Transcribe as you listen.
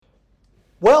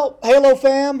Well, Halo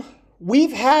fam,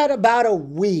 we've had about a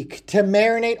week to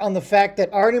marinate on the fact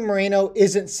that Arte Moreno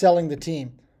isn't selling the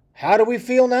team. How do we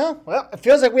feel now? Well, it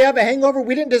feels like we have a hangover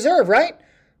we didn't deserve, right?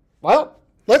 Well,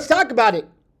 let's talk about it.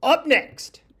 Up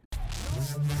next.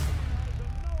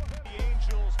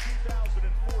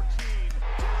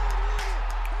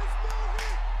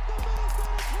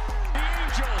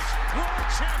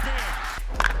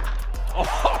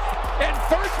 And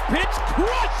first pitch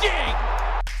crushing!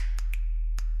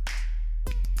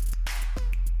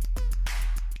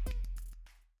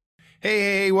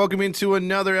 Hey, welcome into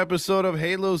another episode of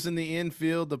Halos in the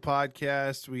Infield, the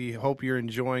podcast. We hope you're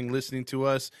enjoying listening to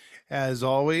us as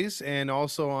always, and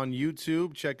also on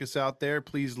YouTube. Check us out there.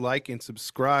 Please like and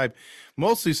subscribe.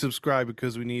 Mostly subscribe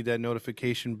because we need that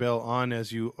notification bell on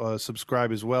as you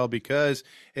subscribe as well, because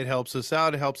it helps us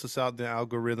out. It helps us out in the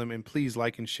algorithm. And please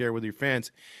like and share with your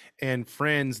fans and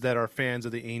friends that are fans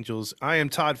of the Angels. I am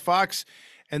Todd Fox,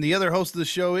 and the other host of the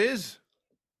show is...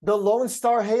 The Lone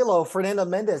Star Halo, Fernando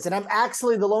Mendez. And I'm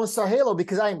actually the Lone Star Halo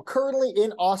because I am currently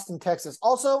in Austin, Texas.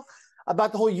 Also,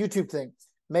 about the whole YouTube thing,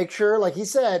 make sure, like he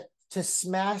said, to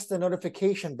smash the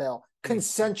notification bell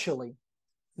consensually.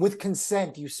 With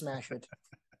consent, you smash it.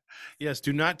 Yes,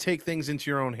 do not take things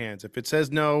into your own hands. If it says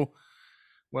no,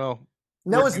 well...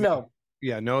 No is no.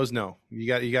 Yeah, no is no. You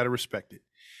got to respect it.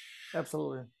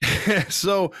 Absolutely.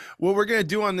 So what we're going to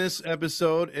do on this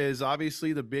episode is,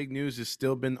 obviously the big news has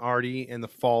still been Arte and the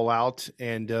fallout.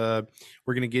 And we're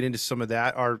going to get into some of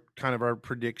that, our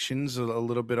predictions, a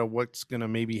little bit of what's going to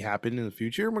maybe happen in the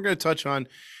future. And we're going to touch on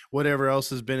whatever else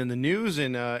has been in the news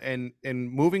and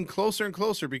moving closer and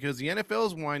closer, because the NFL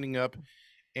is winding up.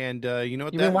 And you know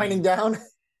what? You've been winding down?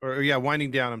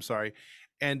 Winding down. I'm sorry.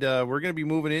 And we're going to be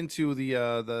moving into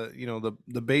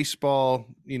the baseball,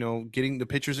 getting the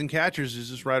pitchers and catchers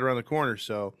is just right around the corner.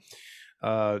 So,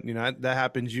 that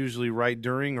happens usually right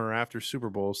during or after Super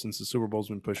Bowl, since the Super Bowl's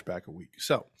been pushed back a week.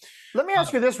 So let me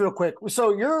ask you this real quick.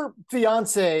 So your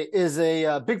fiance is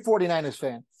a big 49ers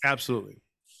fan. Absolutely.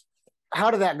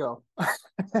 How did that go?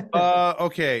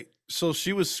 Okay. So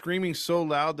she was screaming so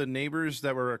loud, the neighbors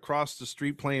that were across the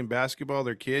street playing basketball,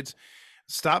 their kids,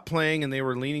 stopped playing, and they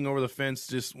were leaning over the fence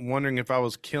just wondering if I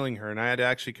was killing her. And I had to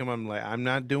actually come up and like, I'm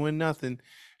not doing nothing.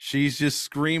 She's just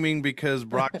screaming because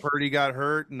Brock Purdy got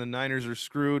hurt and the Niners are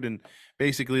screwed. And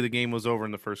basically the game was over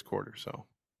in the first quarter. So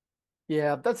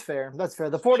yeah, that's fair. That's fair.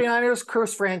 The 49ers,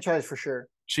 cursed franchise for sure.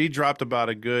 She dropped about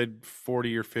a good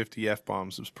 40 or 50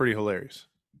 F-bombs. It was pretty hilarious.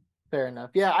 Fair enough.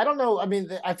 Yeah, I don't know. I mean,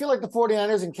 I feel like the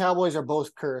 49ers and Cowboys are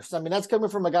both cursed. I mean, that's coming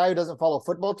from a guy who doesn't follow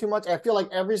football too much. I feel like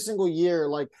every single year,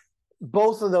 like,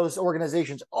 both of those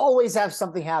organizations always have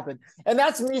something happen. And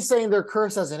that's me saying they're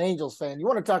cursed as an Angels fan. You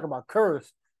want to talk about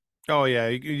curse? Oh, yeah.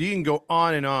 You can go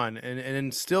on.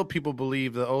 And still people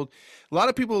believe a lot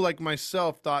of people like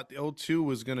myself thought the 0-2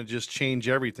 was going to just change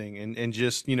everything and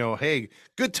just, hey,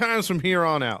 good times from here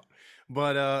on out.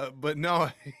 But no,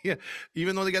 yeah,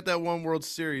 even though they got that one World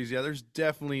Series, yeah, there's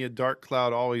definitely a dark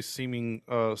cloud always seemingly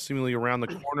around the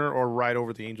corner or right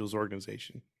over the Angels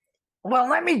organization. Well,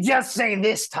 let me just say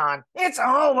this, Todd. It's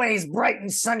always bright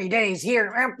and sunny days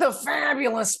here at the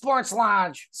fabulous Sports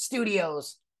Lodge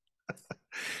Studios.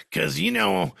 Because,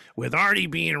 with Arte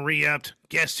being re-upped,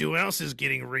 guess who else is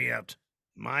getting re-upped?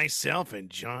 Myself and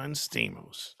John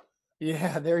Stamos.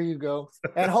 Yeah, there you go.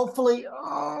 And hopefully,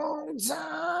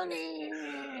 ohtani.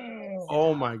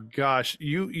 Oh, my gosh.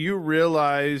 You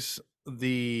realize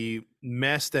the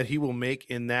mess that he will make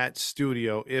in that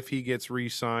studio if he gets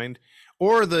re-signed?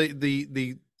 Or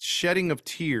the shedding of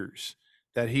tears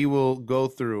that he will go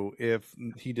through if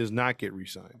he does not get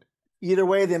re-signed. Either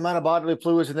way, the amount of bodily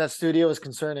fluids in that studio is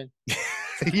concerning.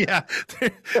 Yeah.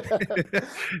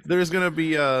 There's going to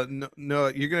be no,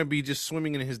 you're going to be just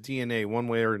swimming in his DNA one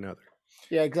way or another.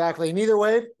 Yeah, exactly. And either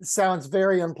way, it sounds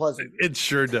very unpleasant. It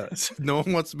sure does. No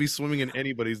one wants to be swimming in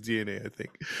anybody's DNA, I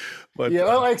think. But yeah,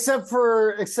 well, except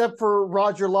for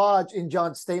Roger Lodge in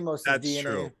John Stamos' DNA.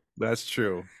 True. That's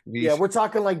true. Yeah, we're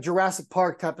talking like Jurassic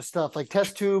Park type of stuff, like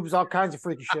test tubes, all kinds of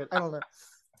freaky shit. I don't know.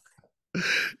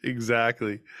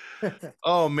 Exactly.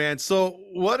 Oh man. So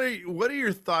what are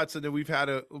your thoughts? And we've had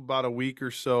about a week or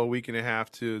so, week and a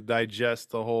half to digest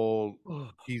the whole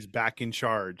he's back in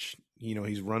charge.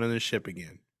 He's running the ship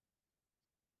again.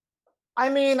 I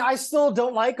mean, I still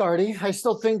don't like Arte. I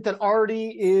still think that Arte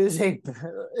is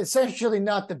essentially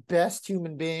not the best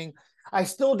human being. I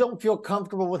still don't feel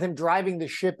comfortable with him driving the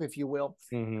ship, if you will.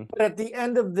 Mm-hmm. But at the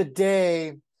end of the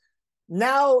day,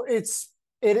 now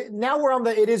we're on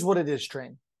the it is what it is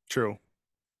train. True.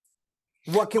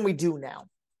 What can we do now?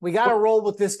 We got to roll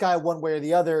with this guy one way or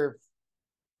the other.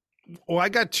 Well, I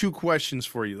got two questions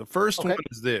for you. The first one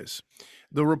is this.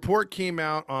 The report came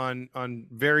out on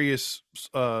various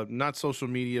not social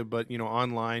media, but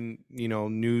online,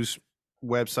 news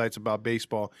websites about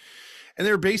baseball. And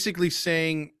they're basically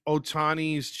saying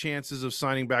Ohtani's chances of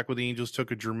signing back with the Angels took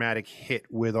a dramatic hit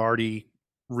with Arte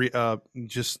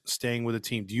just staying with the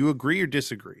team. Do you agree or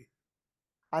disagree?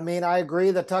 I mean, I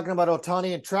agree that talking about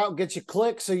Ohtani and Trout gets you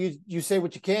clicks, so you say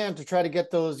what you can to try to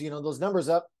get those those numbers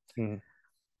up. Mm-hmm.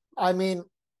 I mean,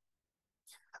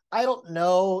 I don't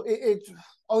know.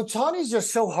 Ohtani's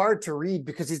just so hard to read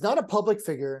because he's not a public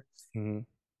figure. Mm-hmm.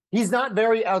 He's not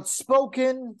very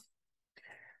outspoken.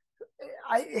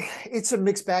 It's a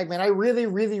mixed bag, man. I really,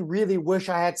 really, really wish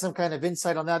I had some kind of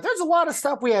insight on that. There's a lot of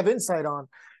stuff we have insight on.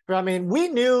 But I mean, we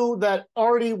knew that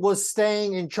Arte was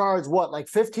staying in charge, like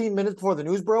 15 minutes before the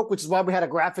news broke, which is why we had a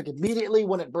graphic immediately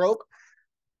when it broke.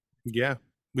 Yeah.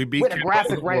 We beat With a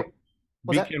graphic, right?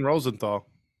 Ken Rosenthal.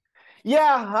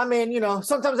 Yeah, I mean,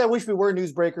 sometimes I wish we were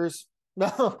newsbreakers.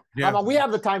 No, yeah. We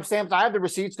have the timestamps. I have the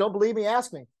receipts. Don't believe me?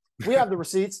 Ask me. We have the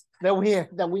receipts that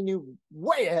we knew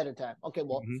way ahead of time. Okay,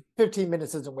 well, 15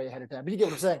 minutes isn't way ahead of time, but you get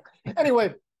what I'm saying.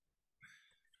 Anyway,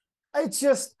 it's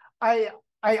just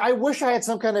I wish I had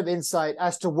some kind of insight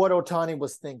as to what Ohtani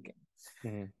was thinking.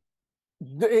 Mm-hmm.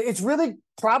 It's really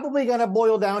probably going to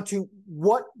boil down to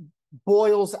what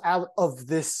boils out of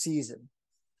this season.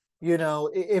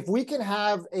 If we can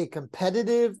have a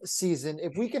competitive season,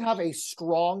 if we can have a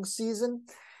strong season,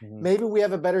 maybe we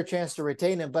have a better chance to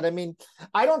retain him. But I mean,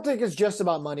 I don't think it's just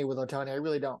about money with Ohtani. I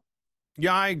really don't.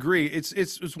 Yeah, I agree.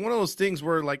 It's one of those things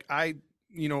where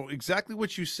exactly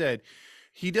what you said.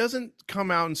 He doesn't come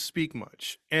out and speak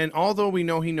much. And although we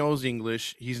know he knows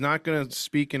English, he's not going to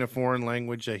speak in a foreign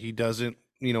language that he doesn't,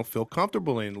 feel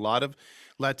comfortable in. A lot of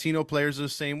Latino players are the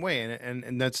same way.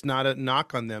 And that's not a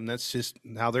knock on them. That's just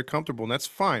how they're comfortable. And that's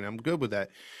fine. I'm good with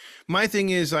that. My thing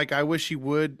is, I wish he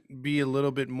would be a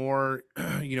little bit more,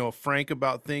 frank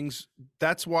about things.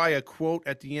 That's why a quote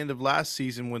at the end of last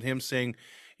season with him saying,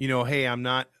 hey, I'm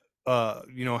not,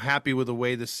 happy with the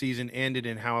way the season ended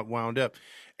and how it wound up.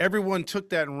 Everyone took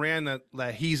that and ran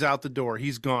that he's out the door.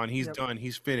 He's gone. He's done.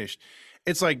 He's finished.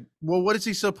 It's like, well, what is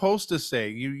he supposed to say?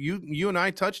 You and I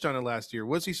touched on it last year.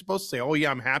 What's he supposed to say? Oh yeah,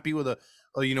 I'm happy with a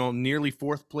nearly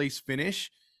fourth place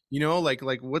finish.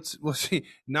 What's he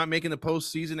not making the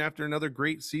postseason after another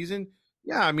great season?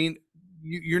 Yeah, I mean,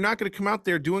 you're not going to come out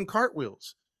there doing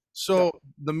cartwheels. So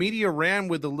the media ran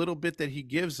with the little bit that he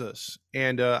gives us,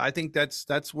 and I think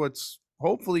that's what's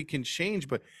hopefully can change,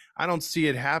 but I don't see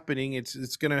it happening.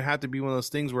 It's going to have to be one of those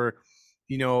things where,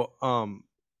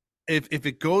 if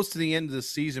it goes to the end of the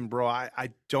season, bro, I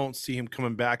don't see him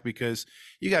coming back because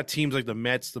you got teams like the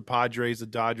Mets, the Padres, the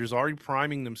Dodgers already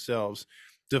priming themselves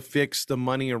to fix the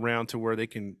money around to where they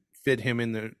can fit him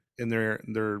in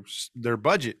their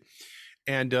budget.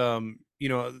 And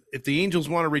if the Angels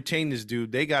want to retain this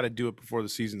dude, they got to do it before the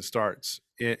season starts.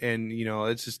 And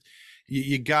it's just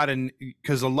you got to,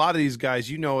 because a lot of these guys,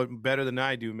 it better than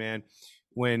I do, man.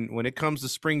 When it comes to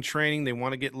spring training, they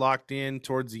want to get locked in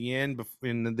towards the end,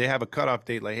 and they have a cutoff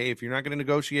date. Like, hey, if you're not going to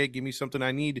negotiate, give me something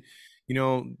I need.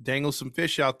 Dangle some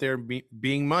fish out there,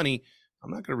 being money.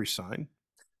 I'm not going to resign.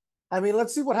 I mean,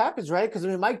 let's see what happens, right? Because I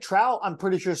mean, Mike Trout, I'm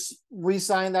pretty sure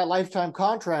re-signed that lifetime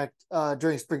contract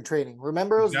during spring training.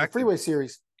 Remember, it was the Freeway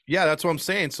Series. Yeah, that's what I'm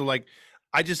saying. So,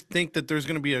 I just think that there's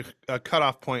going to be a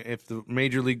cutoff point if the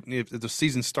major league, if the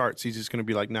season starts. He's just going to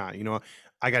be like, nah,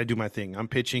 I got to do my thing. I'm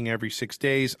pitching every 6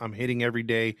 days. I'm hitting every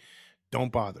day.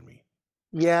 Don't bother me.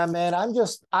 Yeah, man.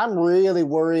 I'm really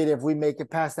worried if we make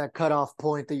it past that cutoff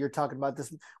point that you're talking about,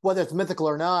 this, whether it's mythical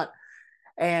or not.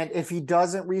 And if he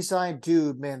doesn't re-sign,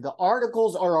 dude, man, the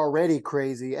articles are already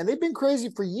crazy. And they've been crazy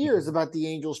for years about the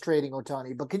Angels trading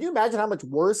Ohtani. But can you imagine how much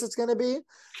worse it's going to be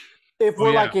if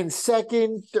we're like in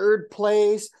second, third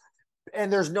place,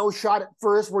 and there's no shot at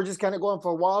first? We're just kind of going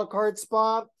for a wild card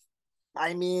spot.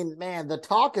 I mean, man, the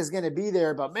talk is going to be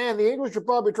there, but man, the Angels should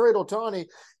probably trade Ohtani.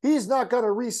 He's not going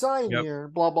to re-sign here.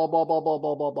 Blah, blah, blah, blah, blah,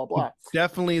 blah, blah, blah, blah.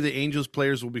 Definitely the Angels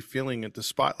players will be feeling it. The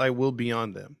spotlight will be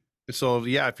on them. So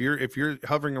yeah, if you're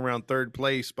hovering around third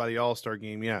place by the All-Star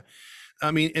game, yeah. I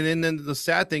mean, and then the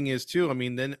sad thing is too, I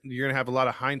mean, then you're going to have a lot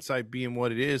of hindsight being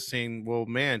what it is, saying, well,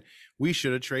 man, we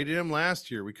should have traded him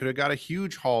last year. We could have got a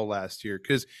huge haul last year,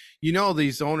 because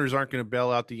these owners aren't going to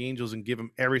bail out the Angels and give him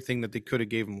everything that they could have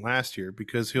gave him last year,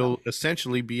 because he'll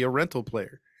essentially be a rental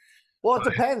player. Well, it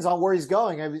depends on where he's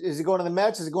going. Is he going to the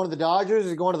Mets? Is he going to the Dodgers? Is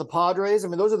he going to the Padres? I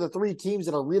mean, those are the three teams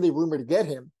that are really rumored to get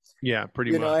him. Yeah,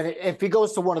 pretty much. And if he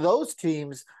goes to one of those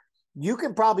teams, you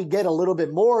can probably get a little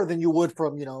bit more than you would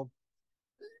from,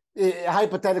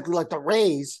 hypothetically, like the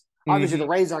Rays. Obviously, the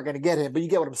Rays aren't going to get him, but you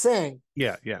get what I'm saying.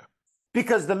 Yeah, yeah.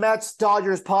 because the Mets,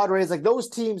 Dodgers, Padres, like those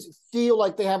teams feel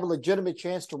like they have a legitimate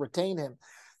chance to retain him.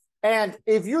 And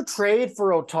if you trade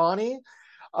for Ohtani,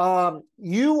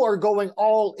 you are going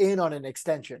all in on an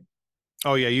extension.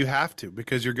 Oh yeah, you have to,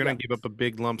 because you're going Yeah, to give up a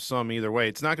big lump sum either way.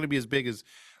 It's not going to be as big as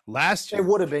last it year.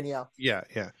 would have been, yeah. Yeah,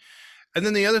 yeah. And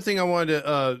then the other thing I wanted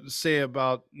to say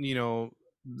about,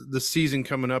 the season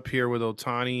coming up here with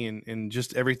Ohtani and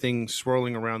just everything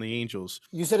swirling around the Angels.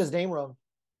 You said his name wrong.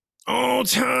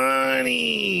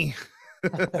 Ohtani.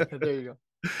 There you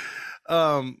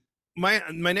go.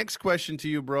 My next question to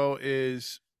you, bro,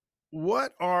 is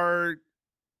what are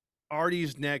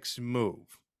Artie's next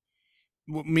move?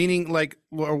 Meaning, like,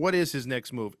 or what is his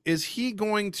next move? Is he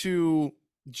going to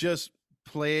just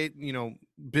play it,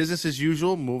 business as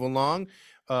usual, move along,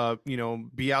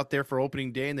 be out there for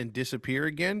opening day and then disappear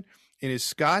again in his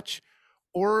scotch?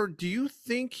 Or do you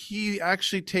think he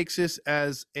actually takes this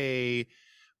as a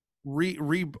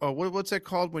what's that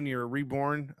called when you're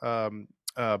reborn?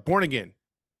 Born again.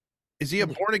 Is he a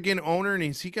born again owner, and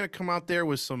is he going to come out there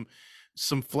with some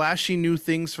flashy new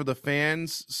things for the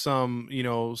fans, some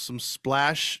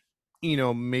splash,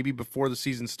 maybe before the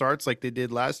season starts like they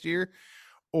did last year,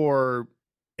 or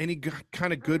any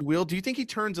kind of goodwill? Do you think he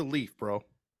turns a leaf, bro?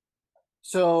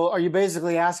 So are you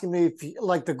basically asking me if,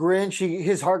 like the Grinch,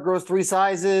 his heart grows 3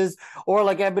 sizes, or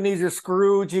like Ebenezer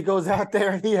Scrooge, he goes out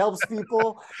there and he helps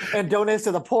people and donates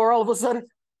to the poor all of a sudden?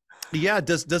 Yeah.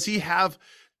 Does he have?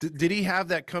 Did he have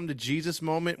that come to Jesus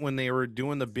moment when they were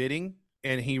doing the bidding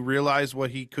and he realized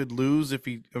what he could lose if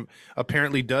he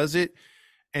apparently does it?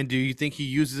 And do you think he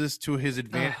uses this to his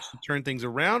advantage to turn things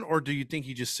around, or do you think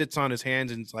he just sits on his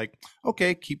hands and it's like,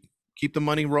 okay, keep the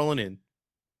money rolling in?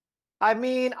 I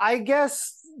mean, I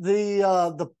guess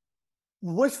the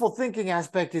wishful thinking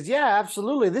aspect is, yeah,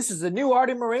 absolutely. This is a new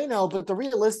Artie Moreno, but the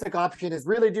realistic option is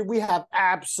really, do we have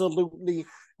absolutely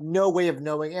no way of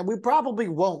knowing, and we probably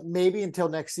won't, maybe until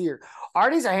next year.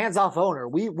 Artie's a hands-off owner.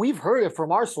 We've heard it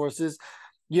from our sources.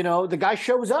 The guy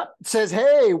shows up, says,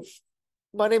 "Hey,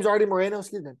 my name's Artie Moreno.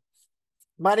 Excuse me.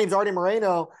 My name's Artie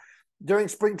Moreno." During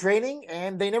spring training,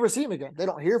 and they never see him again. They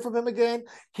don't hear from him again.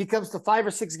 He comes to 5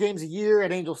 or 6 games a year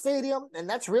at Angel Stadium, and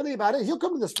that's really about it. He'll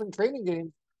come to the spring training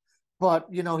game, but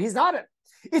he's not it.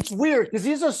 It's weird because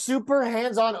he's a super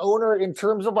hands-on owner in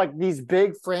terms of like these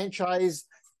big franchise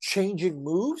changing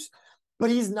moves, but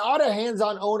he's not a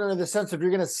hands-on owner in the sense of you're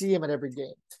going to see him at every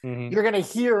game. Mm-hmm. You're going to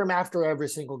hear him after every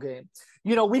single game.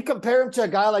 We compare him to a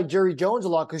guy like Jerry Jones a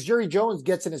lot because Jerry Jones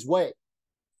gets in his way.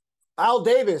 Al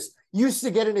Davis used to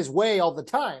get in his way all the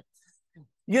time.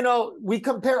 We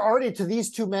compare Artie to these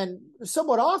two men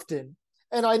somewhat often,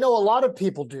 and I know a lot of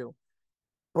people do.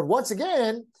 But once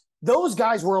again, those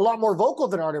guys were a lot more vocal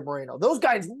than Artie Moreno. Those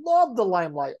guys love the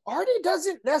limelight. Artie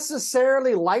doesn't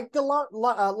necessarily like the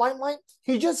limelight.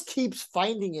 He just keeps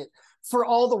finding it for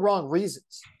all the wrong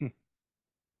reasons.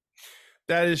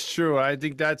 That is true. I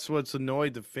think that's what's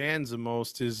annoyed the fans the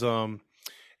most is,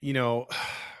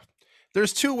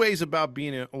 there's 2 ways about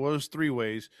being there's 3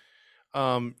 ways.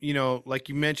 Like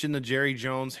you mentioned, the Jerry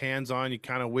Jones hands-on, you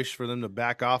kind of wish for them to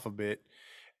back off a bit.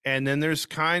 And then there's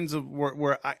kinds of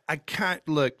where I can't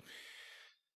look.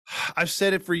 I've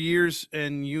said it for years,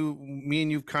 and me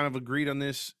and you've kind of agreed on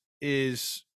this,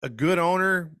 is a good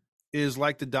owner is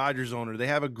like the Dodgers owner. They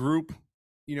have a group,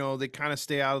 they kind of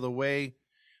stay out of the way.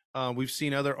 We've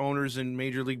seen other owners in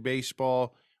Major League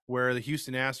Baseball where the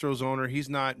Houston Astros owner, he's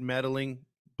not meddling,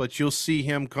 but you'll see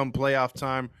him come playoff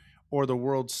time or the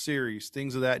World Series,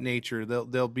 things of that nature.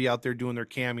 They'll be out there doing their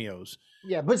cameos.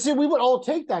 Yeah, but see, we would all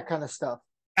take that kind of stuff.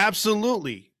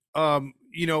 Absolutely. I'd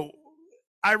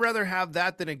rather have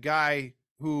that than a guy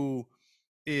who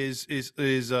is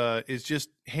just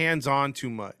hands-on too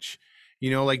much.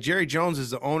 Like Jerry Jones is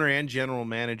the owner and general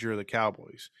manager of the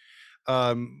Cowboys.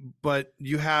 But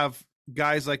you have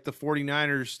guys like the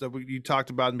 49ers that you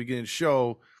talked about in the beginning of the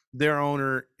show. Their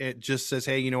owner, it just says,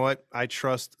 hey, you know what? I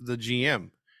trust the GM,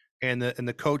 and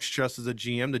the coach trusts the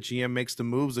GM. The GM makes the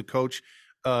moves. The coach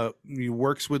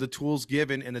works with the tools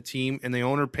given, and the team and the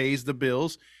owner pays the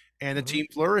bills, and the team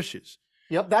flourishes.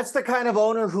 Yep, that's the kind of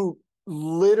owner who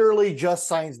literally just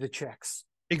signs the checks.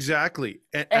 Exactly.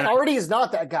 And Artie is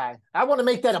not that guy. I want to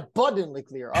make that abundantly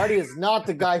clear. Artie is not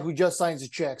the guy who just signs the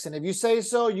checks. And if you say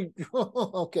so, you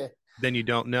okay. Then you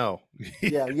don't know.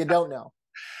 Yeah, you don't know.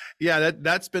 Yeah,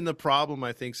 that's been the problem,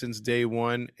 I think, since day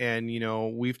one. And,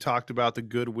 we've talked about the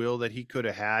goodwill that he could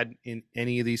have had in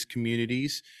any of these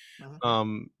communities.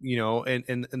 And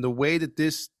the way that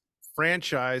this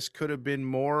franchise could have been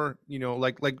more,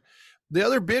 like the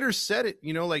other bidders said it,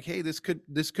 like, hey, this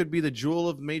could be the jewel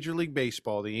of Major League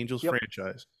Baseball, the Angels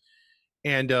franchise.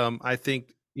 And I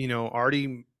think,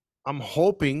 Artie I'm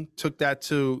hoping took that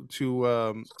to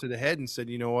the head and said,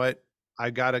 you know what, I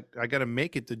gotta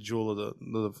make it the jewel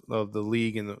of the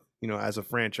league and as a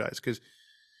franchise, because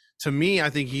to me, I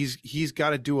think he's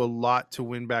got to do a lot to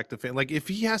win back the fan. Like if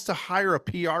he has to hire a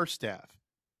PR staff,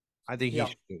 I think he Yeah.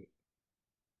 should do it.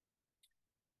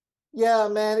 Yeah,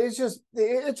 man,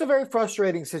 it's a very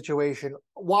frustrating situation.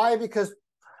 Why? Because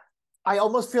I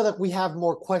almost feel like we have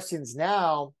more questions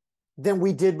now than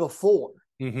we did before.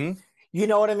 Mm-hmm. You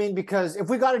know what I mean? Because if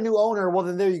we got a new owner, well,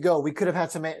 then there you go. We could have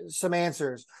had some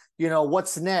answers.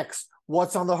 What's next?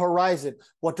 What's on the horizon?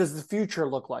 What does the future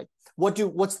look like? What's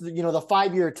the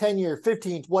 5-year, 10-year,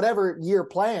 15, whatever year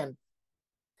plan?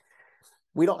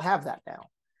 We don't have that now.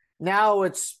 Now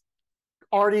it's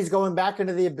Artie's going back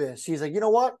into the abyss. He's like, you know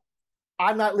what?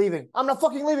 I'm not leaving. I'm not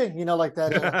fucking leaving. Like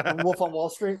that Wolf on Wall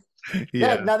Street.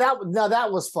 Yeah. Now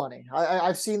that was funny.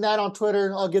 I've seen that on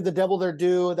Twitter. I'll give the devil their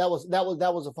due. That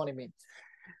was a funny meme.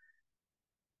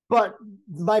 But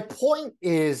my point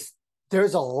is,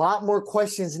 there's a lot more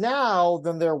questions now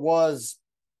than there was,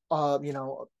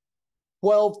 12,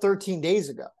 13 days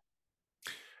ago.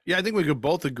 Yeah, I think we could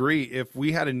both agree if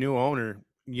we had a new owner,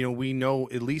 we know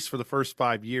at least for the first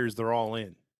 5 years they're all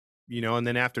in, and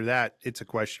then after that it's a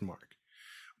question mark.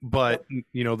 But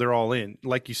they're all in.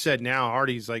 Like you said, now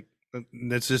Artie's like,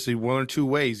 that's just one or two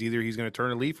ways. Either he's going to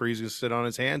turn a leaf or he's going to sit on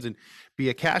his hands and be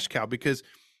a cash cow. Because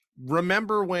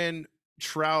remember when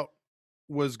Trout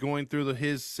was going through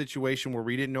his situation where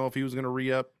we didn't know if he was going to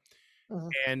re-up,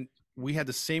 and we had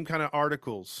the same kind of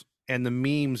articles and the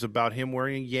memes about him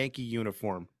wearing a Yankee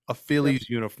uniform, a Phillies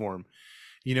uniform,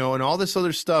 and all this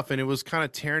other stuff. And it was kind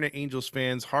of tearing at Angels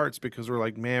fans' hearts because we're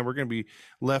like, man, we're going to be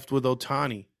left with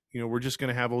Ohtani. We're just going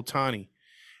to have Ohtani.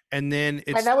 And then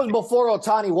and that was before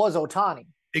Ohtani was Ohtani.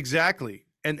 Exactly.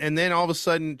 And then all of a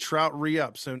sudden Trout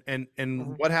re-ups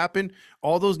and what happened?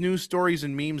 All those news stories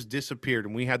and memes disappeared,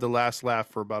 and we had the last laugh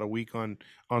for about a week on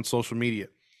social media.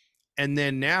 And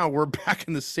then now we're back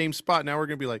in the same spot. Now we're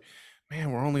going to be like,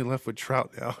 man, we're only left with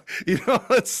Trout now.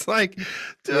 It's like,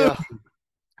 dude. Yeah.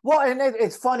 Well, and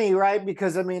it's funny, right?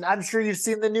 Because I'm sure you've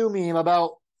seen the new meme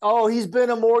about, he's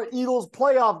been in more Eagles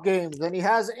playoff games than he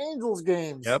has Angels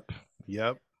games.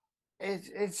 Yep.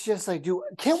 It's just like,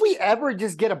 can we ever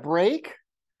just get a break?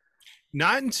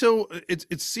 Not until it's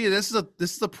see, this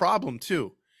is the problem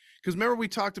too. Because remember we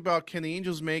talked about, can the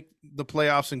Angels make the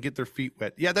playoffs and get their feet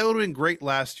wet? Yeah, that would have been great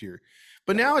last year.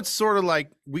 But now it's sort of like,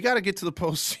 we got to get to the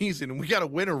postseason and we got to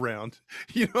win a round,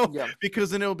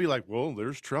 because then it'll be like, well,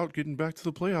 there's Trout getting back to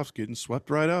the playoffs, getting swept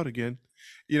right out again.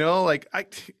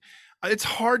 It's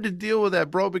hard to deal with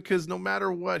that, bro, because no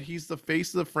matter what, he's the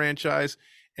face of the franchise,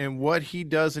 and what he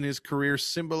does in his career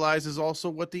symbolizes also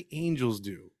what the Angels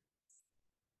do.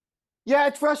 Yeah,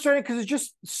 it's frustrating because it's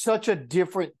just such a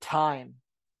different time.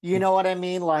 You know what I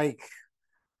mean? Like,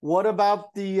 what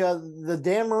about the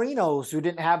Dan Marinos, who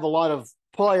didn't have a lot of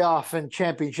playoff and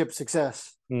championship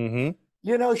success?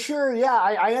 Mm-hmm. Sure, yeah,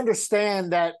 I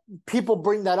understand that people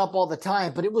bring that up all the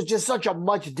time, but it was just such a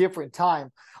much different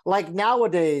time. Like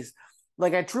nowadays,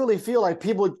 like I truly feel like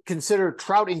people consider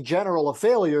Trout in general a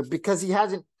failure because he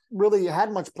hasn't really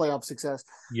had much playoff success.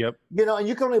 Yep. And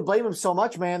you can only blame him so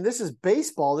much, man. This is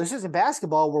baseball. This isn't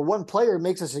basketball where one player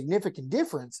makes a significant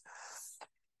difference.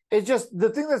 It's just, the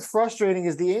thing that's frustrating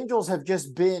is the Angels have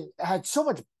just had so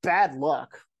much bad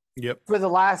luck. Yep. For the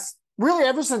last, really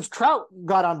ever since Trout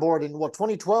got on board in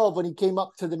 2012 when he came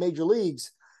up to the major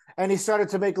leagues and he started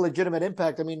to make a legitimate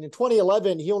impact. In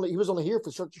 2011, he was only here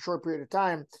for such a short period of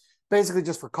time, basically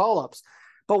just for call-ups.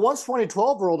 But once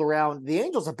 2012 rolled around, the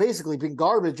Angels have basically been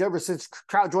garbage ever since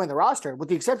Trout joined the roster, with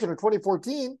the exception of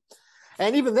 2014.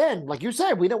 And even then, like you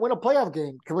said, we didn't win a playoff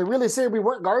game. Can we really say we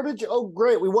weren't garbage? Oh,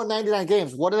 great. We won 99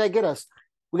 games. What did that get us?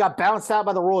 We got bounced out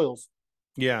by the Royals.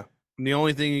 Yeah. And the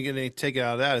only thing you're going to take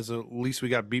out of that is at least we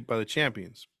got beat by the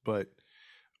champions. They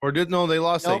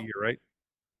lost that year, right?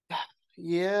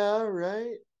 Yeah,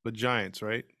 right. The Giants,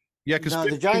 right? Yeah, because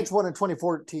the Giants won in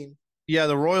 2014. Yeah,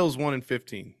 the Royals won in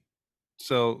 15.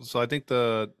 So I think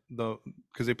because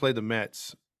they played the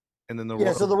Mets, and then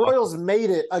so the Royals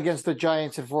made it against the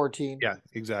Giants in 14. Yeah,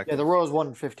 exactly. Yeah, the Royals won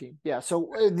in 15. Yeah, so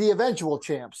the eventual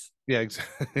champs. Yeah,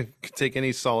 exactly. Take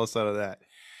any solace out of that.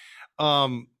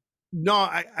 No,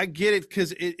 I get it,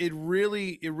 because it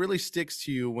really sticks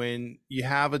to you when you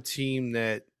have a team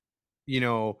that,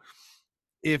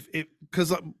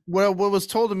 because what was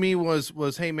told to me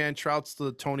was, hey man, Trout's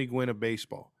the Tony Gwynn of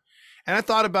baseball. And I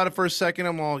thought about it for a second.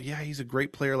 I'm all, yeah, he's a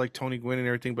great player like Tony Gwynn and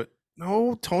everything. But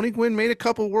no, Tony Gwynn made a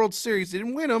couple World Series. He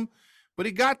didn't win them, but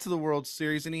he got to the World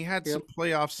Series, and he had some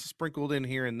playoffs sprinkled in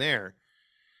here and there.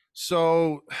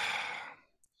 So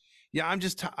Yeah,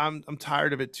 I'm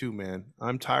tired of it too, man.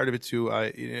 I'm tired of it too.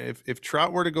 If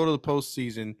Trout were to go to the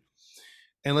postseason,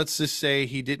 and let's just say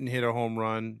he didn't hit a home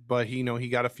run, but he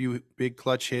got a few big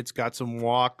clutch hits, got some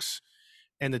walks,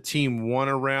 and the team won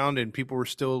a round, and people were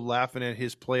still laughing at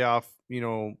his playoff,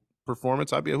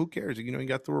 performance. I'd be like, who cares? He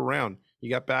got through a round. He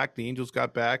got back. The Angels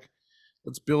got back.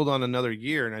 Let's build on another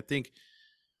year. And I think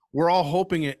we're all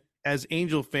hoping it as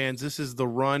Angel fans. This is the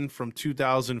run from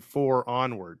 2004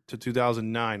 onward to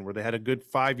 2009, where they had a good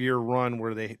 5-year run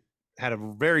where they had a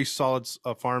very solid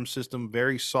farm system,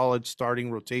 very solid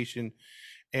starting rotation,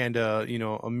 and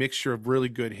a mixture of really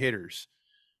good hitters.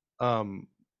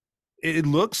 It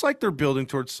looks like they're building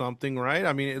towards something, right?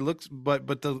 I mean, it looks, but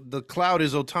the cloud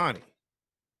is Ohtani.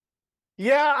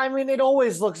 Yeah, I mean, it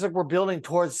always looks like we're building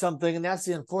towards something, and that's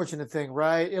the unfortunate thing,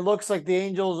 right? It looks like the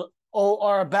Angels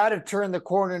are about to turn the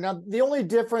corner. Now, the only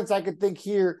difference I could think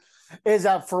here is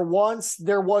that for once,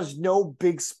 there was no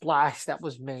big splash that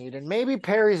was made, and maybe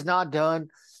Perry's not done.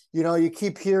 You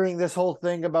keep hearing this whole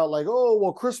thing about like, oh,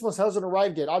 well, Christmas hasn't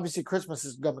arrived yet. Obviously, Christmas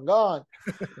is come and gone.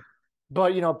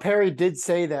 But, Perry did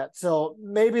say that. So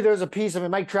maybe there's a piece. I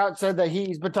mean, Mike Trout said that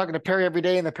he's been talking to Perry every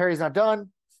day and that Perry's not done.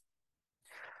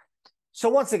 So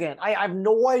once again, I have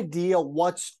no idea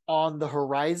what's on the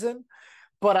horizon,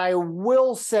 but I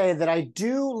will say that I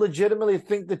do legitimately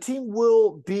think the team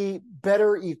will be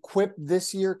better equipped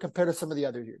this year compared to some of the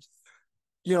other years.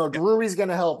 Drury's going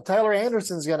to help. Tyler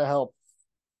Anderson's going to help.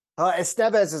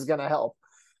 Estevez is going to help.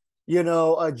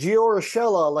 Gio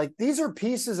Urshela, like these are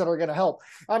pieces that are going to help.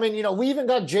 I mean, we even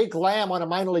got Jake Lamb on a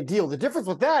minor league deal. The difference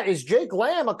with that is Jake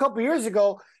Lamb a couple years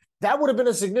ago, that would have been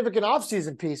a significant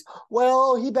offseason piece.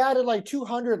 Well, he batted like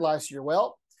 200 last year.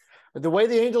 Well, the way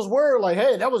the Angels were, like,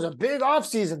 hey, that was a big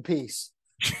offseason piece.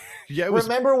 Yeah,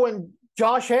 Remember when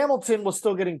Josh Hamilton was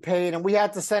still getting paid and we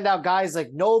had to send out guys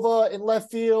like Nova in left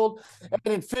field.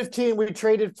 And in 15, we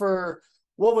traded for,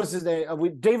 what was his name?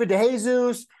 David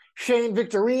DeJesus, Shane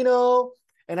Victorino,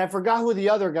 and I forgot who the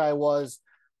other guy was.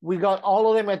 We got all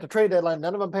of them at the trade deadline.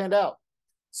 None of them panned out.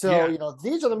 So,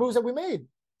 these are the moves that we made.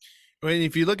 I mean,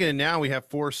 if you look at it now, we have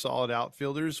 4 solid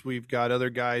outfielders. We've got other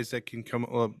guys that can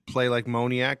come play like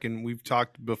Moniak, and we've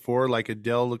talked before, like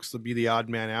Adele looks to be the odd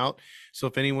man out. So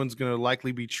if anyone's going to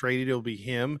likely be traded, it'll be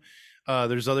him.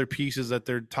 There's other pieces that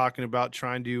they're talking about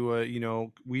trying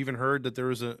to, we even heard that there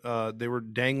was they were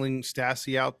dangling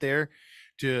Stassi out there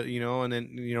to, and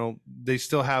then, they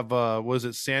still have, was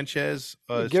it Sanchez?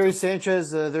 Gary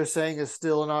Sanchez, they're saying is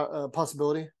still a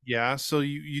possibility. Yeah. So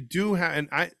you do have,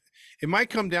 and it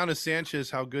might come down to Sanchez,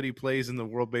 how good he plays in the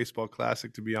World Baseball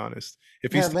Classic, to be honest.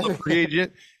 If he's still a free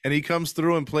agent and he comes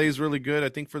through and plays really good, I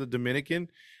think for the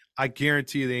Dominican, I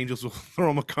guarantee you the Angels will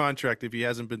throw him a contract if he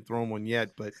hasn't been thrown one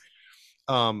yet. But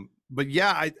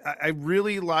yeah, I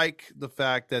really like the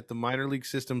fact that the minor league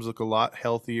systems look a lot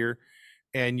healthier,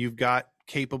 and you've got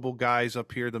capable guys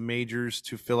up here, the majors,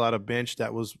 to fill out a bench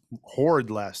that was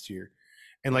horrid last year.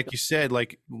 And like you said,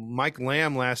 like Mike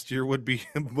Lamb last year would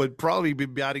probably be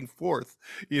batting 4th,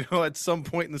 at some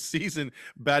point in the season,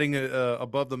 batting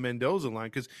above the Mendoza line.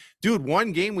 Because, dude,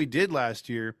 one game we did last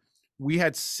year, we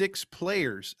had 6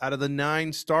 players out of the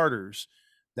 9 starters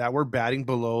that were batting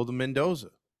below the Mendoza.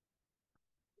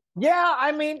 Yeah,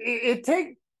 I mean,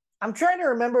 I'm trying to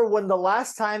remember when the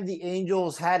last time the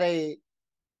Angels had a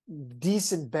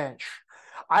decent bench.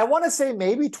 I want to say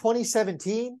maybe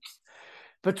 2017.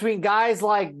 Between guys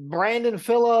like Brandon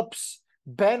Phillips,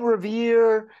 Ben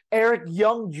Revere, Eric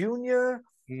Young Jr.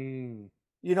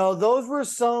 Those were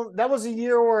that was a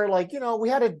year where we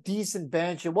had a decent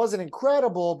bench. It wasn't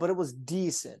incredible, but it was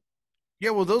decent.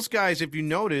 Yeah, well, those guys, if you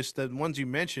notice, the ones you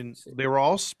mentioned, they were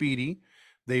all speedy.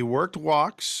 They worked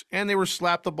walks, and they were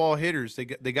slap the ball hitters.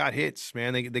 They got hits,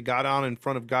 man. They got on in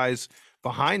front of guys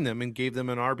behind them and gave them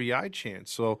an RBI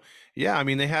chance. So, yeah, I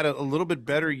mean, they had a little bit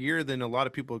better year than a lot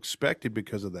of people expected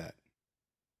because of that.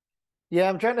 Yeah,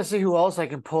 I'm trying to see who else I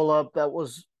can pull up that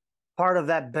was part of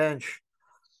that bench.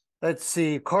 Let's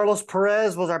see. Carlos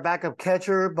Perez was our backup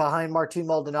catcher behind Martin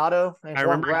Maldonado. And I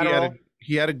remember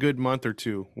he had a good month or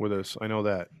two with us. I know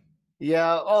that.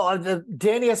 Yeah. Oh,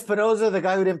 Danny Espinosa, the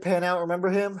guy who didn't pan out. Remember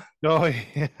him? Oh,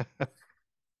 yeah.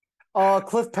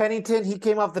 Cliff Pennington, he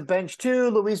came off the bench too.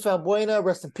 Luis Valbuena,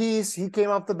 rest in peace. He came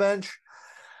off the bench.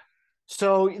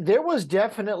 So there was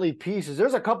definitely pieces.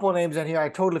 There's a couple of names in here I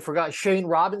totally forgot. Shane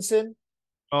Robinson.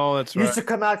 Oh, that's right. Used to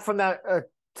come out from that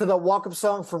to the walk-up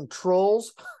song from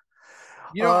Trolls.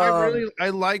 I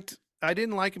liked I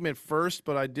didn't like him at first,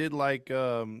 but I did like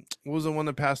what was the one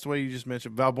that passed away? You just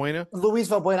mentioned Valbuena. Luis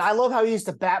Valbuena. I love how he used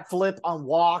to bat flip on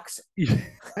walks.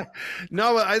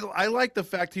 No, I like the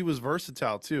fact he was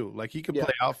versatile too. Like he could Yeah.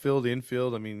 play outfield,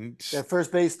 infield. I mean, Yeah,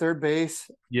 first base, third base.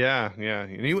 yeah,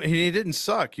 and he didn't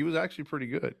suck. He was actually pretty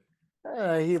good.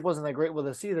 He wasn't that great with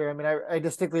us either. I mean, I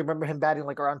distinctly remember him batting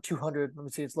like around 200. Let me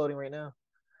see, it's loading right now.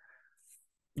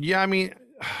 Yeah, I mean,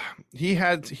 he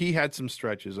had some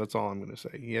stretches. That's all I'm going to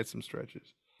say. He had some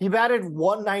stretches. He batted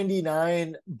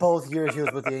 199 both years he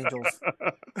was with the Angels.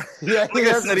 Yeah, Like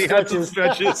I said, he had some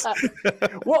stretches.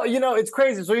 Well, it's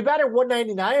crazy. So he batted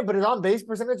 199, but his on base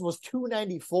percentage was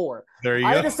 294. There you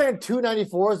I go. understand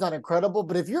 294 is not incredible,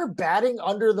 but if you're batting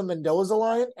under the Mendoza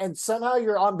line and somehow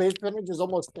your on base percentage is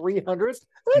almost 300,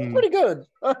 that's pretty good.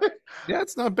 Yeah,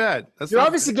 it's not bad. You're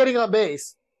obviously getting on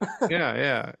base.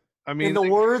 Yeah. I mean, in the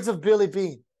words of Billy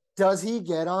Bean, does he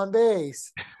get on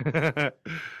base?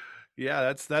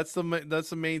 Yeah, that's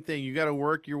the main thing. You got to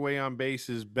work your way on base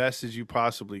as best as you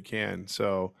possibly can.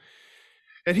 So,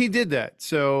 and he did that.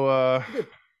 So,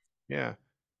 yeah,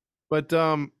 but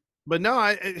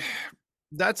no,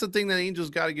 that's the thing that Angels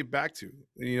got to get back to.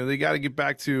 They got to get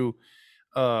back to,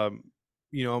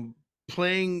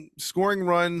 scoring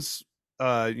runs.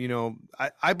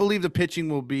 I believe the pitching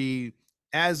will be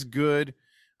as good.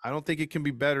 I don't think it can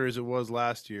be better as it was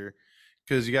last year,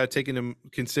 because you got to take into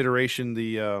consideration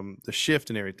the shift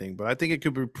and everything. But I think it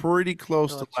could be pretty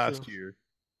close to last year.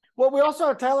 Well, we also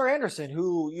have Tyler Anderson,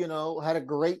 who had a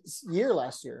great year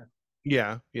last year.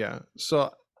 Yeah.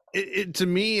 So to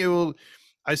me, it will.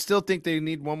 I still think they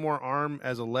need one more arm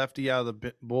as a lefty out of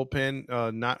the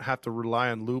bullpen, not have to rely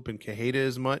on Loop and Quijada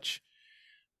as much.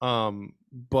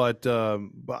 But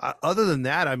other than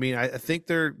that, I mean, I think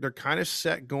they're kind of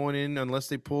set going in, unless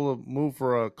they pull a move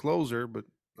for a closer, but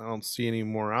I don't see any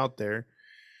more out there.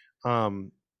 I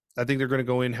think they're going to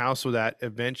go in-house with that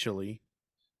eventually.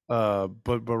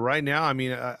 But right now, I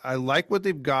mean, I like what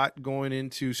they've got going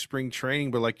into spring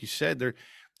training, but like you said,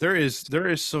 there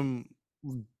is some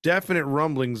definite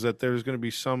rumblings that there's going to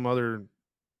be some other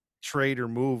trade or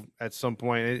move at some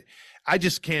point. I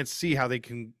just can't see how they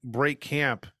can break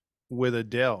camp with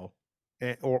Adele,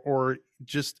 or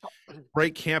just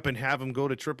break camp and have him go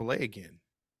to AAA again.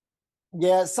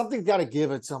 Yeah, something's got to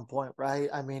give at some point, right?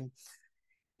 I mean,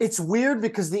 it's weird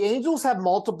because the Angels have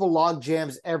multiple log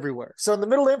jams everywhere. So in the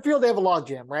middle infield, they have a log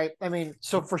jam, right? I mean,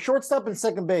 so for shortstop and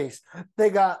second base, they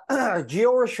got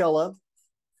Gio Urshela,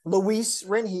 Luis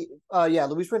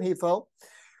Rengifo.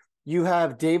 You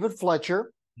have David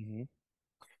Fletcher. Mm-hmm.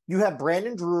 You have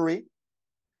Brandon Drury,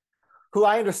 who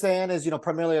I understand is,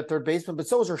 primarily a third baseman, but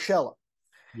so is Urshela.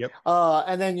 Yep.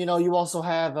 And then, you also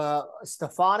have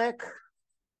Stefanik,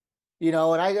 and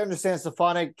I understand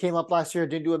Stefanik came up last year,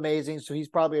 didn't do amazing, so he's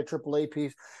probably a AAA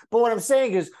piece. But what I'm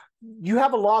saying is you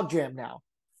have a logjam now.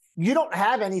 You don't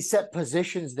have any set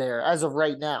positions there as of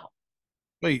right now.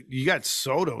 Wait, you got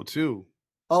Soto too.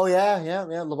 Oh, yeah.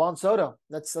 Levon Soto.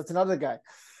 That's another guy.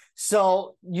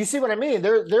 So you see what I mean?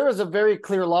 There is a very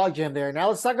clear logjam there. Now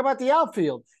let's talk about the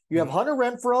outfield. You have Hunter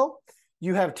Renfroe,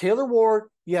 you have Taylor Ward,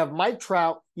 you have Mike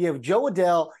Trout, you have Jo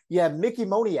Adele, you have Mickey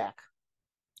Moniak.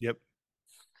 Yep.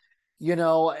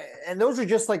 And those are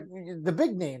just like the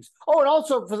big names. Oh, and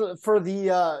also for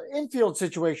the infield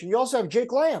situation, you also have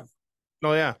Jake Lamb.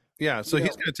 Oh, yeah. Yeah, so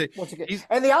he's going to take –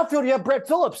 and the outfield, you have Brett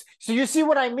Phillips. So you see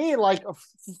what I mean? Like,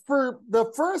 for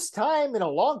the first time in a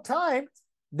long time,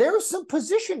 there's some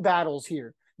position battles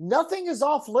here. Nothing is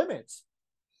off limits.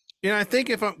 I think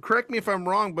correct me if I'm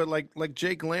wrong, but like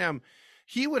Jake Lamb,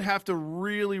 he would have to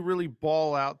really, really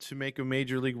ball out to make a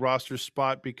major league roster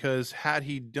spot, because had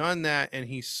he done that and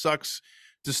he sucks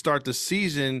to start the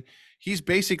season, he's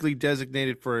basically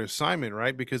designated for assignment,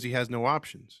 right? Because he has no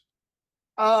options.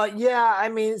 Yeah, I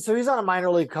mean, so he's on a minor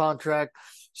league contract.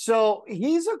 So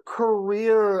he's a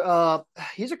career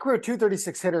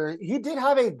 236 hitter. He did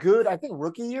have a good, I think,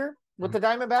 rookie year with the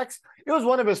Diamondbacks. It was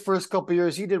one of his first couple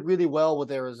years. He did really well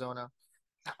with Arizona.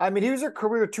 I mean, he was a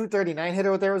career 239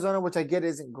 hitter with Arizona, which I get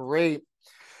isn't great.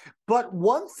 But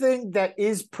one thing that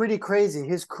is pretty crazy,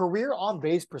 his career on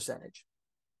base percentage,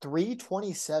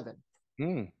 327.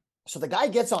 So the guy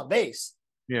gets on base.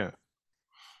 Yeah.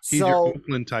 He's your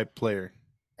Oakland type player.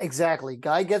 Exactly.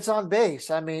 Guy gets on base.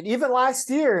 I mean, even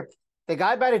last year, the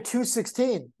guy batted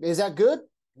 216. Is that good?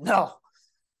 No.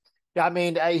 I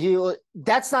mean,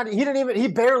 he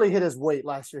barely hit his weight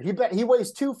last year. He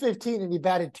weighs 215 and he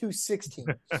batted 216.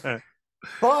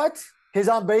 But his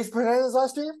on base percentage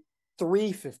last year,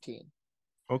 315.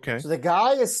 Okay. So the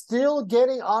guy is still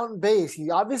getting on base. He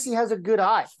obviously has a good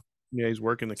eye. Yeah, he's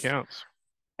working the counts.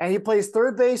 And he plays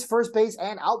third base, first base,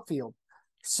 and outfield.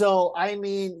 So, I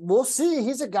mean, we'll see.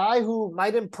 He's a guy who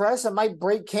might impress and might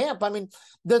break camp. I mean,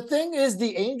 the thing is,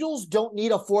 the Angels don't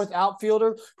need a fourth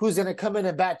outfielder who's going to come in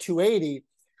and bat 280.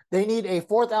 They need a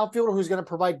fourth outfielder who's going to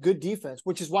provide good defense,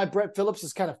 which is why Brett Phillips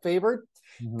is kind of favored.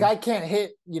 Guy can't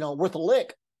hit, worth a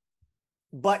lick,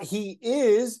 but he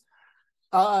is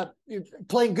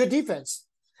playing good defense.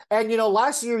 And,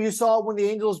 last year you saw when the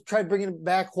Angels tried bringing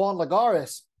back Juan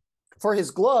Lagares for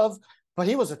his glove, but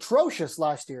he was atrocious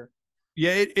last year.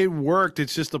 Yeah, it worked.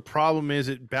 It's just the problem is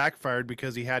it backfired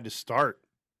because he had to start.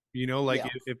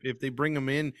 If they bring him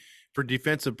in for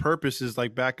defensive purposes,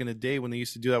 like back in the day when they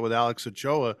used to do that with Alex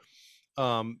Ochoa,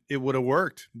 it would have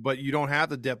worked. But you don't have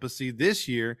the depth. See, this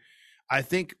year, I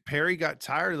think Perry got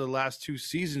tired of the last 2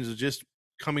 seasons of just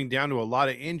coming down to a lot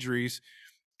of injuries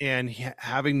and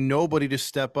having nobody to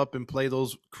step up and play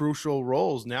those crucial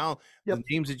roles. Now, the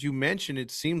names that you mentioned,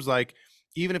 it seems like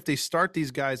even if they start these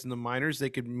guys in the minors, they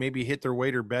could maybe hit their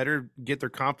weight or better, get their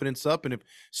confidence up. And if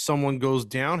someone goes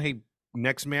down, hey,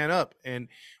 next man up. And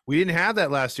we didn't have that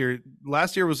last year.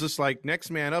 Last year was just like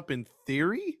next man up in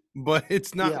theory, but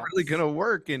it's not really going to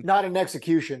work. And not in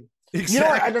execution.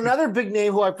 Exactly. And another big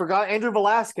name who I forgot, Andrew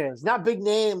Velasquez. Not big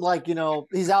name like,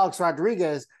 he's Alex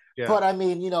Rodriguez. Yeah. But, I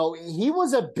mean, he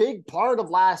was a big part of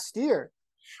last year.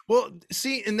 Well,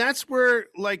 see, and that's where,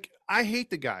 like, I hate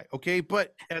the guy, okay?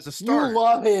 But as a starter. You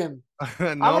love him. No,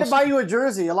 I'm going to buy you a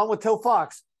jersey along with Till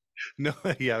Fox. No,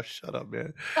 yeah, shut up,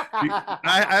 man.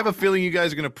 I have a feeling you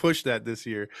guys are going to push that this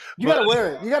year. You got to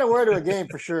wear it. You got to wear it to a game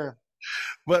for sure.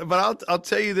 But I'll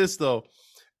tell you this, though.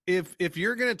 If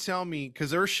you're going to tell me,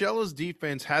 because Urshela's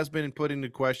defense has been put into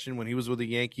question when he was with the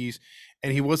Yankees,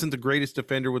 and he wasn't the greatest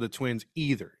defender with the Twins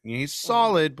either. I mean, he's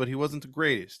solid, but he wasn't the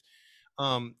greatest.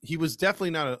 He was definitely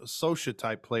not a Socha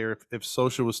type player if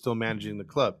Socha was still managing the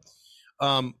club.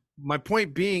 My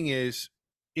point being is,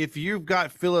 if you've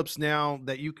got Phillips now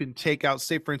that you can take out,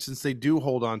 say, for instance, they do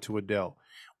hold on to Adele,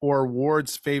 or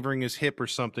Ward's favoring his hip or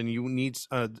something, you need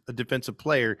a defensive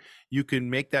player, you can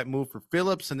make that move for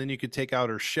Phillips, and then you could take out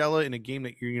Urshela in a game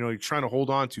that you're trying to hold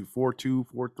on to, 4-2,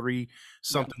 4-3,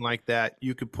 something like that.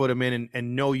 You could put him in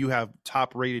and know you have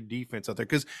top-rated defense out there.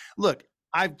 Because, look,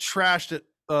 I've trashed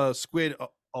Squid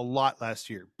a lot last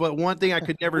year, but one thing I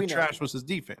could never trash was his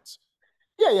defense.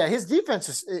 Yeah, his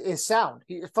defense is sound.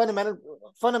 He's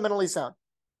fundamentally sound.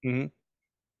 Mm-hmm.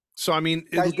 So, I mean,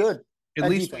 guy's good. At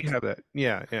least we have that.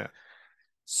 Yeah.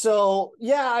 So,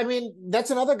 I mean, that's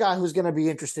another guy who's going to be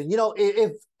interesting.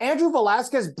 If Andrew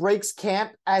Velasquez breaks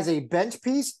camp as a bench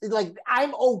piece, like,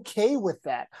 I'm okay with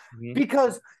that. Mm-hmm.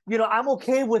 Because, I'm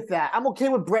okay with that. I'm okay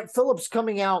with Brett Phillips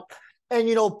coming out and,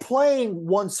 playing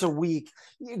once a week.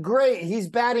 Great. He's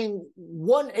batting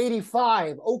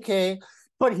 185. Okay.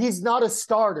 But he's not a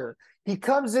starter. He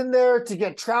comes in there to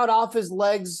get Trout off his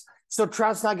legs so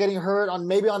Trout's not getting hurt on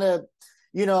a,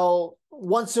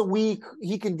 once a week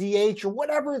he can DH or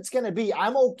whatever it's going to be.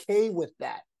 I'm okay with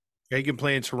that. Yeah, he can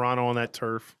play in Toronto on that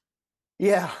turf.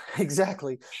 Yeah,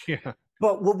 exactly. Yeah.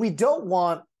 But what we don't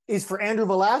want is for Andrew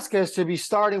Velasquez to be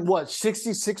starting,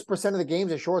 66% of the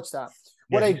games at shortstop.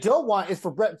 What I don't want is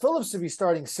for Brett Phillips to be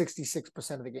starting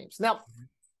 66% of the games. Now,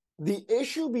 the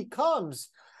issue becomes,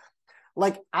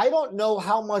 like, I don't know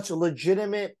how much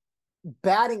legitimate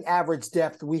batting average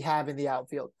depth we have in the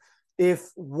outfield. If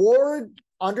Ward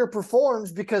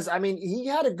underperforms, because, I mean, he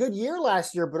had a good year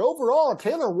last year, but overall,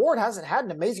 Taylor Ward hasn't had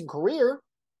an amazing career.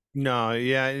 No,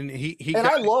 yeah, and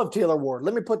I love Taylor Ward.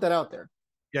 Let me put that out there.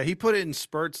 Yeah, he put it in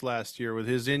spurts last year with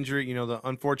his injury, the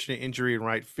unfortunate injury in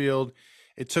right field.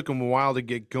 It took him a while to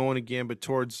get going again, but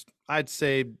towards, I'd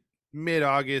say,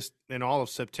 mid-August and all of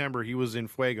September, he was in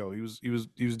fuego. He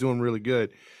was doing really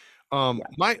good.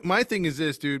 My thing is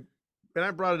this, dude, and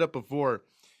I brought it up before.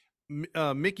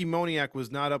 Mickey Moniak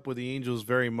was not up with the Angels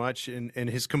very much, and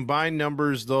his combined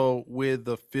numbers, though, with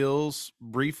the Phils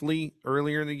briefly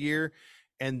earlier in the year,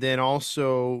 and then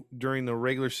also during the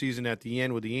regular season at the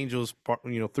end with the Angels,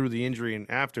 through the injury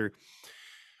and after,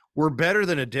 were better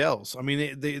than Adele's. I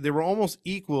mean, they were almost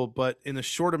equal, but in a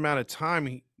short amount of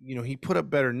time, he put up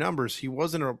better numbers. He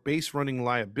wasn't a base running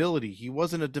liability. He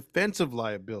wasn't a defensive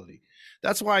liability.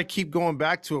 That's why I keep going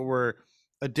back to it, where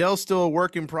Adele's still a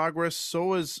work in progress.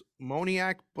 So is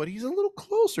Moniak, but he's a little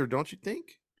closer, don't you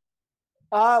think?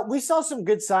 We saw some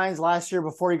good signs last year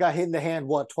before he got hit in the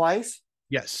hand, twice?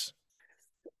 Yes.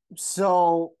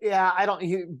 So, yeah,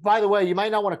 by the way, you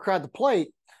might not want to crowd the plate,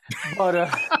 but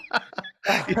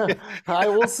I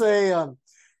will say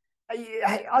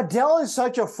Adele is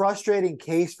such a frustrating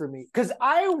case for me, because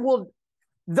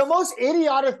the most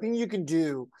idiotic thing you can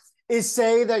do is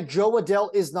say that Jo Adele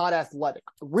is not athletic.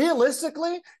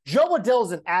 Realistically, Jo Adele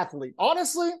is an athlete.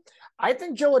 Honestly, I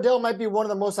think Jo Adele might be one of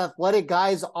the most athletic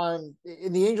guys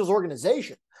in the Angels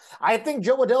organization. I think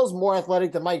Jo Adele is more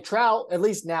athletic than Mike Trout, at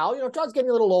least now. Trout's getting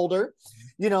a little older,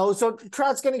 so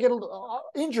Trout's going to get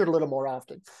injured a little more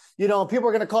often. People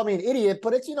are going to call me an idiot,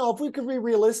 but it's, if we could be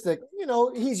realistic,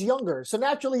 he's younger. So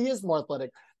naturally he is more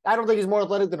athletic. I don't think he's more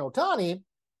athletic than Ohtani.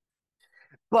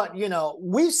 But,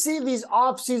 we see these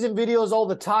off-season videos all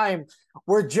the time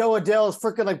where Jo Adele is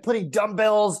freaking like putting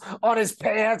dumbbells on his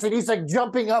pants and he's like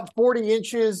jumping up 40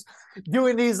 inches,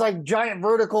 doing these like giant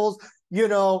verticals,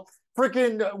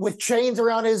 freaking with chains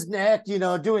around his neck,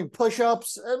 doing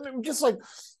push-ups. I mean, just like,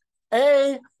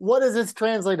 A, what does this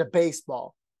translate to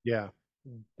baseball? Yeah.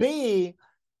 B,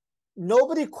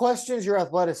 nobody questions your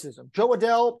athleticism. Jo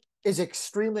Adele is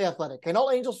extremely athletic. And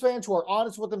all Angels fans who are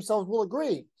honest with themselves will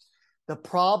agree. The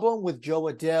problem with Jo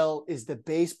Adele is the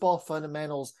baseball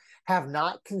fundamentals have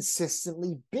not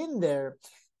consistently been there,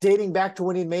 dating back to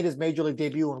when he made his major league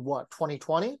debut in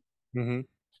 2020? Mm-hmm.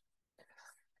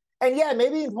 And yeah,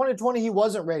 maybe in 2020 he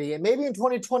wasn't ready. And maybe in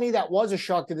 2020 that was a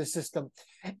shock to the system.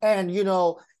 And,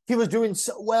 he was doing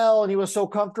so well and he was so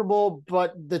comfortable,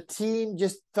 but the team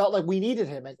just felt like we needed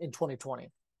him in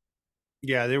 2020.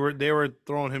 Yeah, they were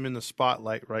throwing him in the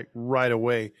spotlight right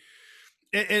away.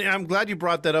 And I'm glad you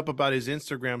brought that up about his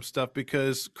Instagram stuff,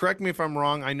 because correct me if I'm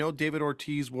wrong, I know David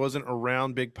Ortiz wasn't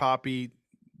around Big Papi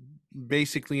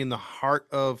basically in the heart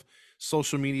of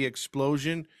social media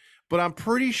explosion, but I'm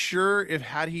pretty sure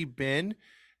had he been,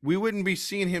 we wouldn't be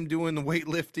seeing him doing the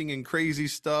weightlifting and crazy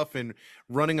stuff and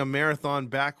running a marathon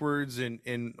backwards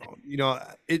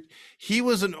he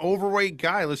was an overweight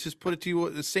guy. Let's just put it to you.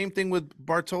 The same thing with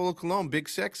Bartolo Colon, big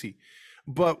sexy.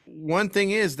 But one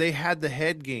thing is, they had the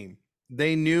head game.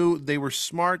 They knew, they were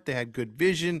smart. They had good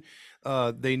vision.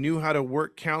 They knew how to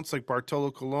work counts, like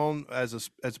Bartolo Colon as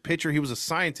a pitcher. He was a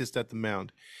scientist at the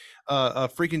mound.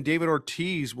 Freaking David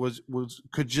Ortiz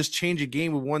could just change a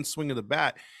game with one swing of the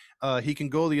bat. He can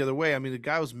go the other way. I mean, the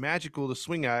guy was magical to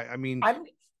swing at.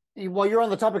 Well, you're on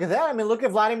the topic of that. I mean, look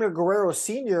at Vladimir Guerrero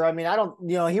Sr. I mean,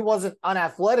 he wasn't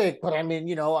unathletic, but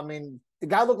the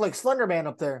guy looked like Slender Man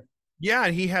up there. Yeah,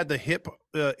 and he had the hip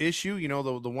issue,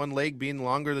 the one leg being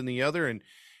longer than the other, and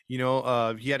he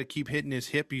had to keep hitting his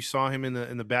hip. You saw him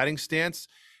in the batting stance,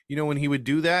 when he would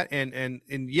do that, and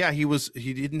yeah,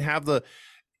 he didn't have the.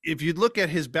 If you'd look at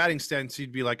his batting stance,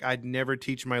 you'd be like, I'd never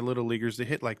teach my little leaguers to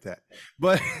hit like that,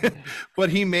 but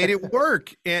he made it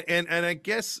work, and I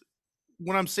guess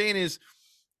what I'm saying is,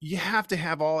 you have to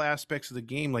have all aspects of the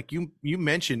game. Like you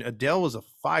mentioned, Adele was a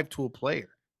 5-tool player.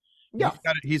 Yeah,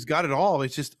 he's got it all.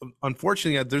 It's just,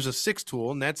 unfortunately, there's a 6th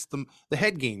tool, and that's the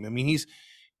head game. I mean,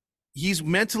 he's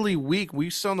mentally weak. We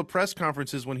saw in the press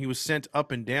conferences when he was sent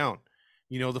up and down.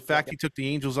 The fact he took the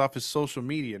Angels off his social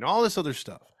media and all this other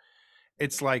stuff.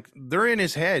 It's like they're in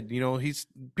his head.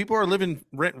 People are living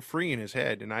rent free in his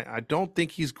head, and I don't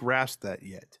think he's grasped that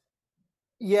yet.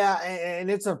 Yeah,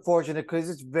 and it's unfortunate because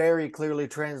it's very clearly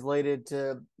translated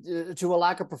to a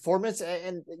lack of performance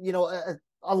and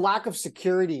a lack of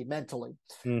security mentally.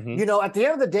 Mm-hmm. At the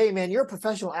end of the day, man, you're a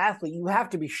professional athlete. You have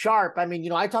to be sharp. I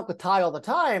mean, I talk with Ty all the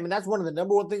time, and that's one of the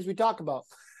number one things we talk about.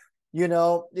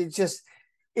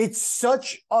 It's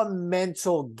such a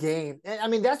mental game. And I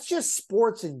mean, that's just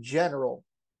sports in general.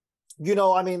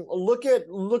 Look at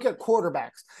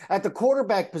quarterbacks. At the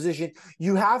quarterback position,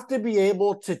 you have to be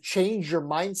able to change your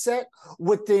mindset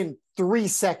within 3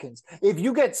 seconds. If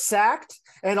you get sacked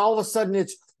and all of a sudden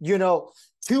it's,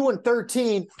 2 and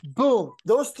 13, boom,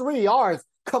 those 3 yards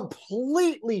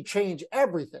completely change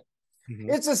everything.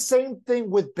 Mm-hmm. It's the same thing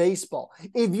with baseball.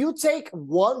 If you take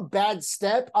one bad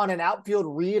step on an outfield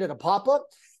read and a pop-up,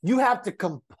 you have to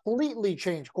completely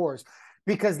change course,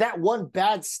 because that one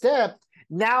bad step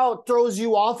now throws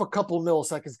you off a couple of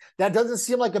milliseconds. That doesn't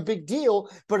seem like a big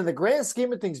deal, but in the grand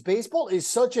scheme of things, baseball is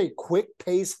such a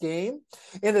quick-paced game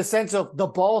in the sense of the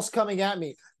ball's coming at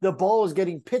me. The ball is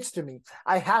getting pitched to me.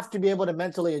 I have to be able to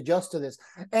mentally adjust to this.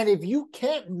 And if you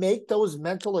can't make those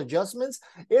mental adjustments,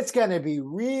 it's going to be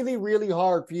really, really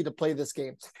hard for you to play this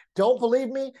game. Don't believe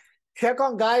me? Check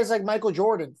on guys like Michael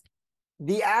Jordan,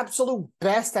 the absolute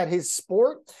best at his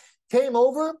sport. Came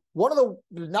over,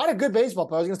 not a good baseball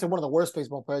player. I was going to say one of the worst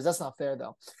baseball players. That's not fair,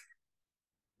 though.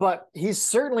 But he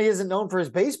certainly isn't known for his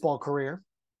baseball career.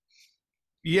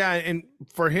 Yeah, and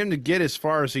for him to get as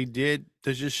far as he did,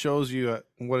 that just shows you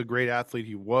what a great athlete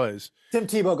he was. Tim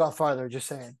Tebow got farther, just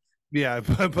saying. Yeah,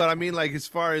 but I mean, like, as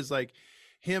far as like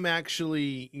him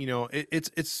actually,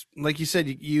 it's like you said,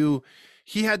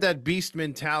 he had that beast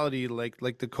mentality, like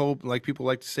the Kobe, like people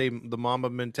like to say, the Mamba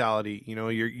mentality. You know,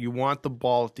 you want the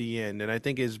ball at the end, and I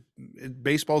think his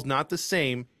baseball's not the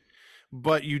same,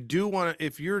 but you do want to,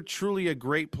 if you're truly a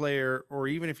great player, or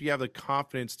even if you have the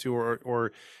confidence to,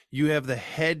 or you have the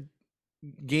head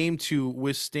game to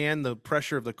withstand the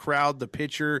pressure of the crowd, the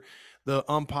pitcher, the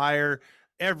umpire,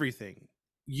 everything.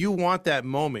 You want that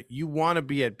moment. You want to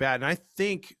be at bat, and I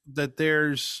think that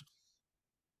there's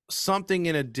something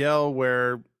in Adele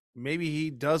where maybe he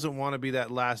doesn't want to be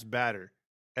that last batter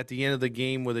at the end of the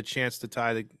game with a chance to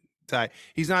tie.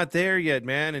 He's not there yet,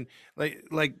 man. And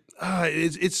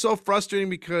it's so frustrating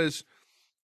because,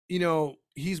 you know,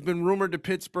 he's been rumored to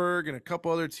Pittsburgh and a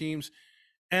couple other teams,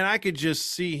 and I could just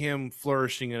see him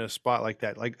flourishing in a spot like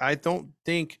that. Like, I don't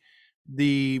think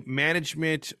the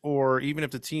management, or even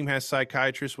if the team has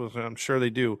psychiatrists, which I'm sure they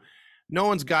do, no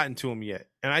one's gotten to him yet.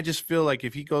 And I just feel like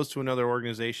if he goes to another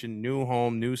organization, new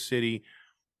home, new city,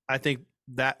 I think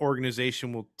that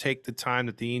organization will take the time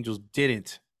that the Angels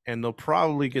didn't, and they'll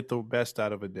probably get the best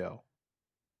out of Adele.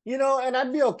 You know, and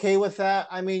I'd be okay with that.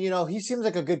 I mean, you know, he seems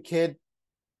like a good kid.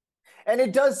 And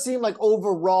it does seem like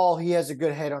overall he has a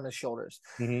good head on his shoulders.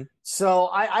 Mm-hmm. So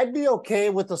I'd be okay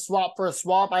with a swap for a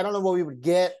swap. I don't know what we would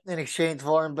get in exchange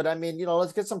for him, but I mean, you know,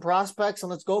 let's get some prospects and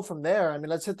let's go from there. I mean,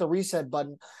 let's hit the reset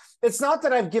button. It's not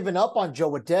that I've given up on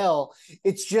Jo Adele.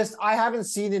 It's just I haven't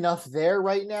seen enough there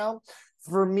right now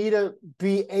for me to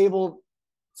be able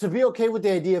to be okay with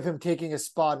the idea of him taking a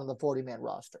spot on the 40-man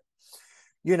roster.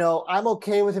 You know, I'm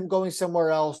okay with him going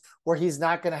somewhere else where he's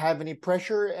not going to have any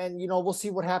pressure, and, you know, we'll see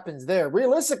what happens there.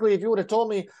 Realistically, if you would have told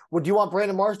me, would you want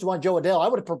Brandon Marsh, do you want Jo Adele, I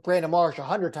would have put Brandon Marsh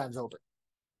 100 times over.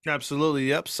 Absolutely.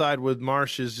 The upside with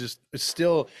Marsh is just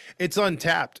it's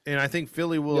untapped. And I think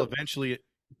Philly will eventually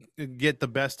get the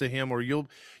best of him, or you'll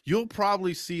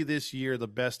probably see this year the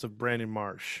best of Brandon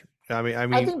Marsh. I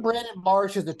think Brandon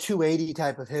Marsh is a 280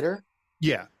 type of hitter.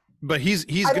 Yeah, but he's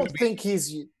I don't think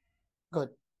he's good.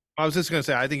 I was just going to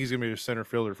say, I think he's going to be a center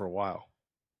fielder for a while.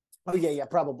 Oh, yeah,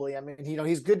 probably. I mean, you know,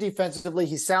 he's good defensively.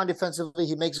 He's sound defensively.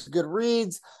 He makes good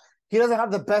reads. He doesn't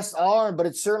have the best arm, but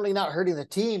it's certainly not hurting the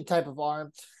team type of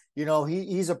arm. You know,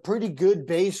 he's a pretty good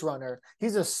base runner.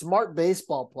 He's a smart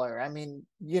baseball player. I mean,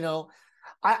 you know,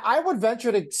 I would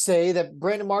venture to say that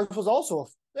Brandon Marsh was also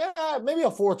maybe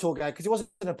a 4-tool guy, because he wasn't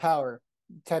a power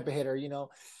type of hitter, you know.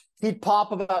 He'd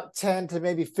pop about 10 to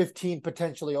maybe 15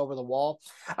 potentially over the wall.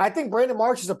 I think Brandon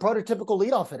Marsh is a prototypical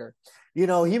leadoff hitter. You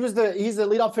know, he's the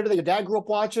leadoff hitter that your dad grew up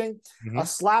watching, a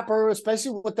slapper,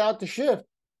 especially without the shift.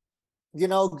 You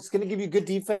know, it's going to give you good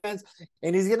defense,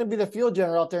 and he's going to be the field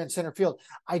general out there in center field.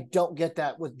 I don't get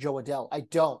that with Jo Adele. I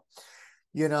don't.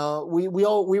 You know, we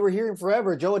were hearing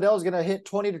forever Jo Adele is going to hit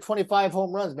 20 to 25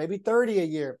 home runs, maybe 30 a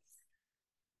year.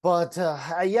 But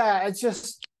yeah, it's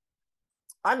just,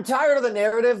 I'm tired of the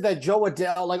narrative that Jo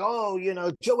Adele, like, oh, you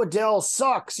know, Jo Adele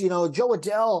sucks. You know, Jo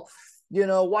Adele, you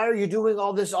know, why are you doing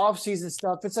all this offseason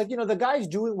stuff? It's like, you know, the guy's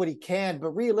doing what he can,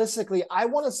 but realistically, I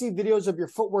want to see videos of your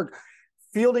footwork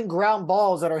fielding ground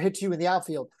balls that are hit to you in the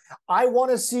outfield. I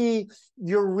want to see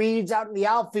your reads out in the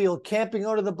outfield, camping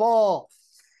under the ball.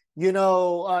 You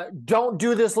know, don't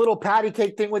do this little patty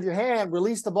cake thing with your hand.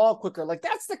 Release the ball quicker. Like,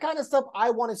 that's the kind of stuff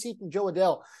I want to see from Jo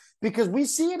Adele, because we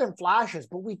see it in flashes,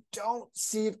 but we don't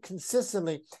see it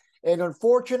consistently. And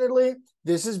unfortunately,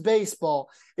 this is baseball.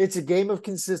 It's a game of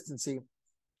consistency.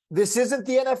 This isn't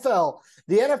the NFL.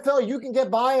 The NFL, you can get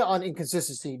by on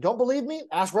inconsistency. Don't believe me?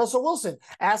 Ask Russell Wilson.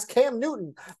 Ask Cam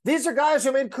Newton. These are guys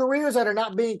who made careers that are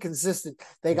not being consistent.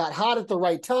 They got hot at the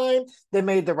right time. They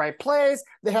made the right plays.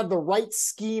 They had the right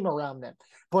scheme around them.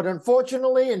 But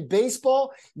unfortunately, in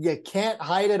baseball, you can't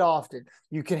hide it often.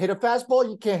 You can hit a fastball,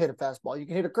 you can't hit a fastball. You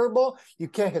can hit a curveball, you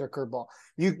can't hit a curveball.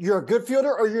 You're a good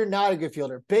fielder or you're not a good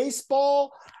fielder.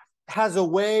 Baseball has a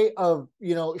way of,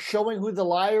 you know, showing who the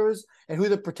liars and who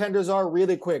the pretenders are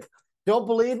really quick. Don't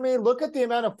believe me? Look at the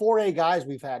amount of 4A guys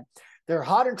we've had. They're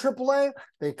hot in AAA.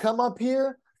 They come up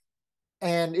here,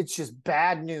 and it's just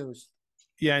bad news.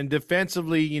 Yeah, and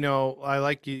defensively, you know, I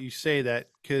like you say that,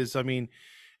 because, I mean,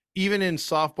 even in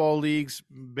softball leagues,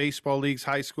 baseball leagues,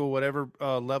 high school, whatever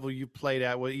level you played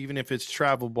at, even if it's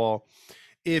travel ball,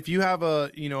 if you have a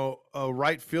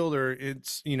right fielder,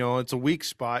 it's a weak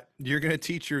spot. You're going to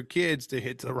teach your kids to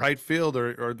hit the right field,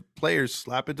 or the players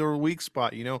slap it to a weak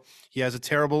spot. You know, he has a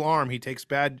terrible arm. He takes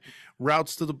bad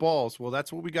routes to the balls. Well,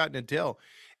 that's what we got in Adele.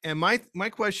 And my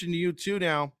question to you too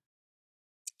now,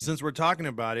 since we're talking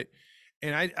about it,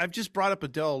 and I've just brought up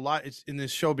Adele a lot in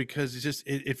this show because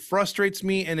it frustrates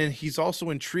me, and then he's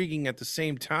also intriguing at the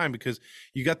same time because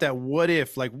you got that what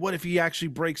if he actually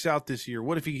breaks out this year?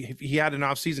 What if he had an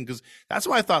off season? Because that's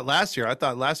what I thought last year. I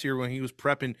thought last year when he was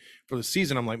prepping for the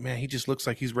season, I'm like, man, he just looks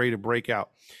like he's ready to break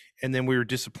out, and then we were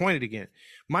disappointed again.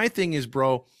 My thing is,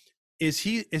 bro, is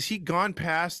he gone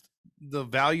past the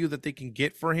value that they can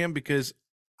get for him? Because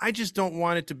I just don't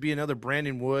want it to be another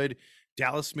Brandon Wood,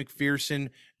 Dallas McPherson,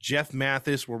 Jeff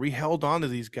Mathis, where we held on to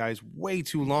these guys way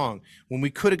too long when we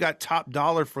could have got top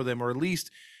dollar for them, or at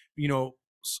least,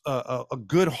 a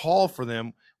good haul for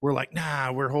them. We're like,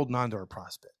 nah, we're holding on to our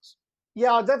prospects.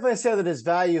 Yeah, I'll definitely say that his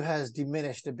value has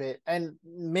diminished a bit. And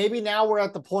maybe now we're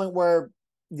at the point where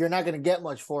you're not going to get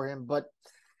much for him, but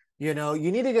you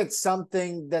need to get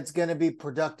something that's going to be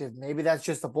productive. Maybe that's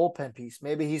just a bullpen piece.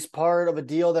 Maybe he's part of a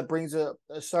deal that brings a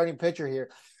starting pitcher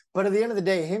here. But at the end of the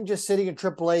day, him just sitting in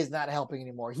AAA is not helping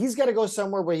anymore. He's got to go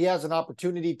somewhere where he has an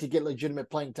opportunity to get legitimate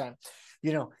playing time.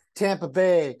 Tampa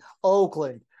Bay,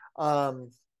 Oakland,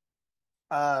 you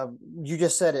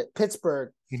just said it,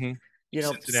 Pittsburgh,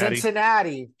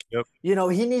 Cincinnati. Yep.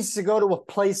 He needs to go to a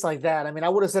place like that. I mean, I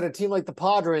would have said a team like the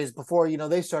Padres before,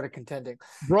 they started contending.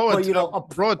 Bro,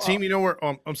 a team, where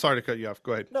I'm sorry to cut you off.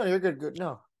 Go ahead. No, you're good.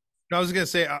 No, I was going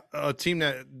to say a team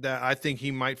that I think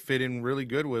he might fit in really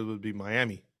good with would be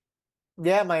Miami.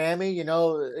 Yeah, Miami,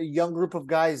 a young group of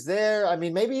guys there. I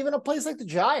mean, maybe even a place like the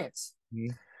Giants.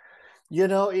 Mm-hmm.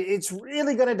 It's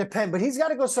really going to depend, but he's got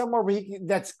to go somewhere where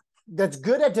that's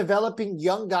good at developing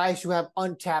young guys who have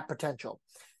untapped potential.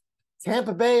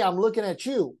 Tampa Bay, I'm looking at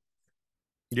you.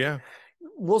 Yeah.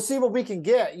 We'll see what we can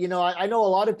get. I know a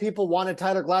lot of people wanted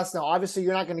Tyler Glasnow. Obviously,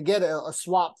 you're not going to get a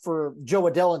swap for Jo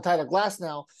Adele and Tyler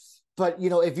Glasnow. But,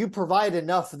 if you provide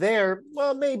enough there,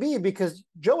 well, maybe, because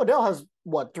Jo Adele has,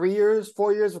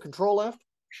 4 years of control left?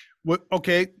 What?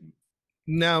 Okay.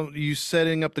 Now, you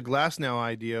setting up the Glasnow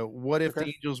idea. What if the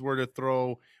Angels were to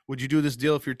throw – would you do this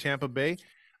deal if you're Tampa Bay?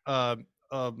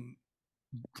 Glasnow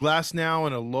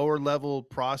and a lower-level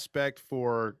prospect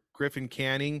for Griffin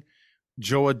Canning,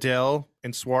 Jo Adele,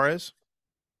 and Suarez?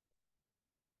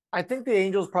 I think the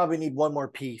Angels probably need one more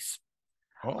piece.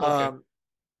 Oh, okay.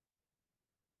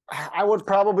 I would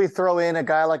probably throw in a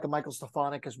guy like a Michael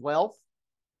Stefanik as well.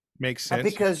 Makes sense.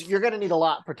 Because you're going to need a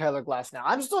lot for Tyler Glasnow.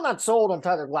 I'm still not sold on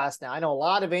Tyler Glasnow. I know a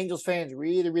lot of Angels fans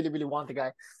really, really, really want the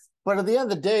guy. But at the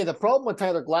end of the day, the problem with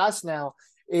Tyler Glasnow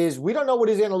is we don't know what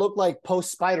he's going to look like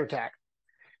post-Spider Tack.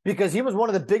 Because he was one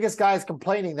of the biggest guys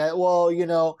complaining that,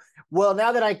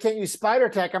 now that I can't use Spider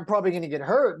Tack, I'm probably going to get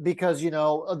hurt because,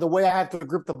 the way I have to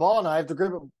grip the ball now, I have to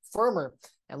grip it firmer.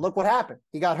 And look what happened.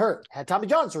 He got hurt, had Tommy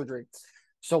John surgery.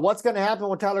 So what's going to happen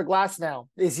with Tyler Glasnow?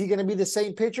 Is he going to be the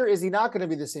same pitcher? Is he not going to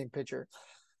be the same pitcher?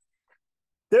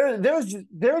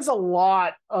 There's a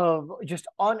lot of just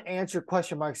unanswered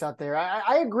question marks out there.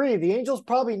 I agree. The Angels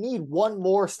probably need one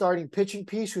more starting pitching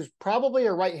piece who's probably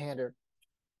a right-hander.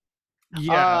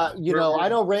 Yeah. I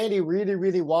know Randy really,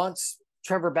 really wants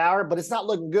Trevor Bauer, but it's not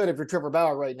looking good if you're Trevor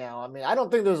Bauer right now. I mean, I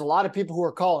don't think there's a lot of people who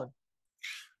are calling.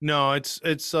 No, it's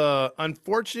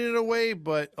unfortunate in a way,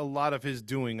 but a lot of his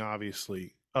doing,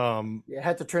 obviously.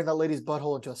 Had to turn that lady's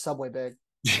butthole into a Subway bag.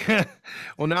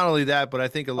 Well, not only that, but I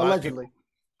think Allegedly.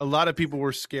 a lot of people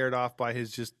were scared off by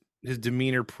his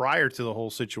demeanor prior to the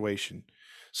whole situation.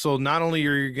 So not only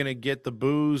are you going to get the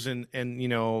boos and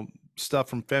stuff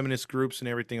from feminist groups and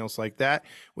everything else like that,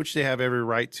 which they have every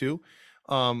right to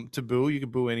boo. You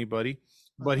can boo anybody.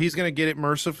 But he's going to get it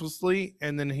mercilessly,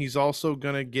 and then he's also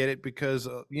going to get it because,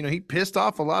 he pissed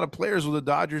off a lot of players with the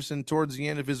Dodgers and towards the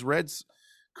end of his Reds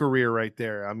career right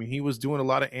there. I mean, he was doing a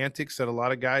lot of antics that a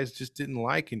lot of guys just didn't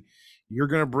like, and you're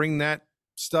going to bring that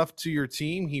stuff to your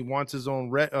team. He wants his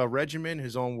own regimen,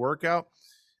 his own workout.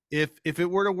 If it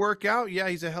were to work out, yeah,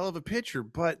 he's a hell of a pitcher,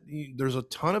 but there's a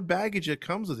ton of baggage that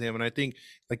comes with him, and I think,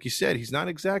 like you said, he's not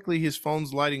exactly his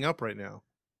phone's lighting up right now.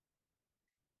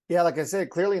 Yeah, like I said,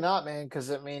 clearly not, man,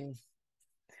 because,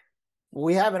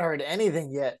 we haven't heard anything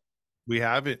yet. We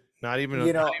haven't. Not even.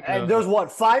 And there's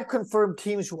 5 confirmed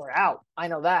teams who are out. I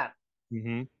know that.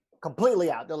 Mm-hmm.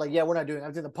 Completely out. They're like, yeah, we're not doing it.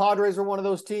 I think the Padres were one of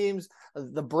those teams.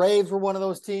 The Braves were one of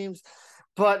those teams.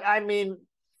 But,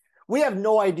 we have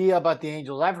no idea about the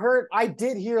Angels. I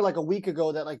did hear like a week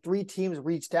ago that 3 teams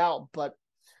reached out. But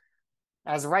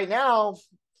as of right now,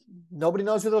 nobody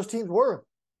knows who those teams were.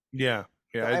 Yeah.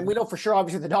 Yeah, and we know for sure,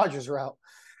 obviously, the Dodgers are out.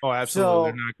 Oh, absolutely. So,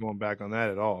 they're not going back on that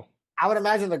at all. I would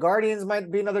imagine the Guardians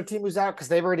might be another team who's out because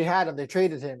they've already had him. They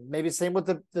traded him. Maybe same with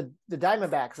the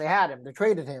Diamondbacks. They had him. They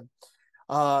traded him.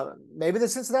 Maybe the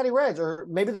Cincinnati Reds, or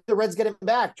maybe the Reds get him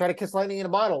back, try to kiss lightning in a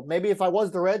bottle. Maybe if I was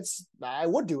the Reds, I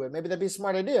would do it. Maybe that'd be a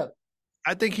smart idea.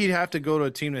 I think he'd have to go to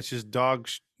a team that's just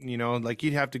like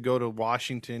he'd have to go to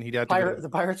Washington. He'd have to go to The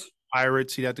Pirates.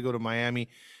 Pirates. He'd have to go to Miami.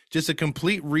 Just a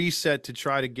complete reset to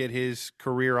try to get his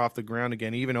career off the ground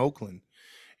again. Even Oakland,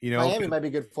 Miami might be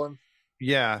good for him.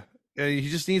 yeah, he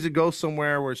just needs to go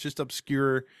somewhere where it's just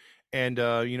obscure. And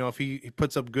if he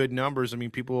puts up good numbers, I mean,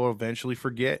 people will eventually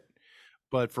forget.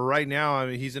 But for right now, I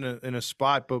mean, he's in a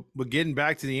spot. But getting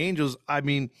back to the Angels, I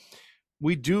mean,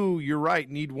 we do. You're right.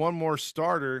 Need one more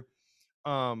starter.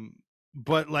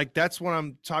 But like that's what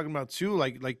I'm talking about too.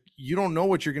 Like you don't know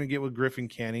what you're going to get with Griffin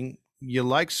Canning. You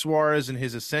like Suarez and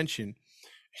his ascension.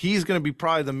 He's going to be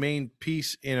probably the main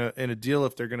piece in a deal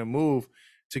if they're going to move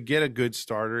to get a good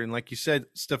starter. And like you said,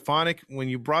 Stefanik, when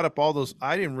you brought up all those,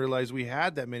 I didn't realize we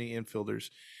had that many infielders.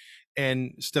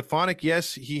 And Stefanik,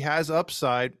 yes, he has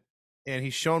upside, and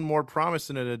he's shown more promise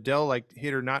than an Adele like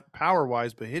hitter, not power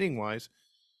wise, but hitting wise.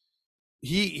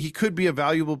 He could be a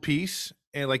valuable piece,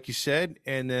 and like you said,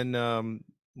 and then I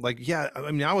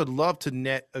mean, I would love to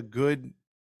net a good,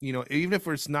 even if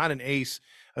it's not an ace,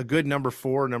 a good number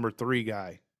 4, number 3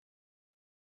 guy.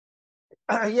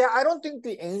 Yeah, I don't think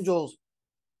the Angels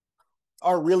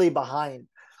are really behind.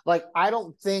 Like, I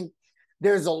don't think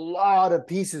there's a lot of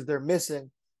pieces they're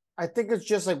missing. I think it's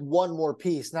just like one more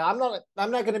piece. Now, I'm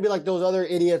not going to be like those other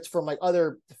idiots from like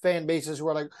other fan bases who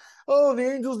are like, oh,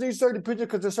 the Angels need starting pitching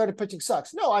because their starting pitching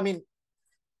sucks. No, I mean,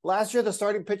 last year the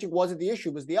starting pitching wasn't the issue,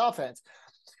 it was the offense.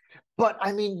 But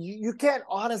I mean, you can't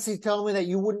honestly tell me that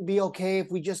you wouldn't be okay if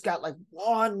we just got like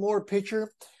one more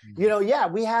pitcher. Mm-hmm. Yeah,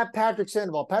 we have Patrick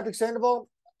Sandoval. Patrick Sandoval,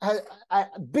 I'm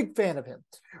a big fan of him.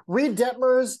 Reed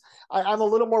Detmers, I'm a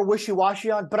little more wishy-washy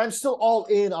on, but I'm still all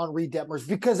in on Reed Detmers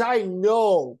because I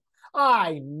know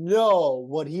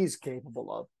what he's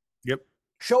capable of. Yep.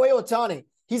 Shohei Ohtani,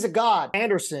 he's a god.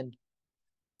 Anderson,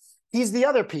 he's the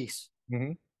other piece.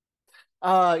 Mm-hmm.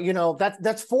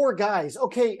 That's 4 guys.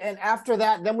 Okay, and after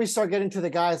that, then we start getting to the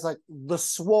guys like the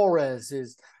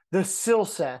Suarez's, the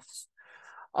Silseths,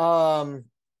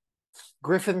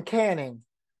 Griffin Canning.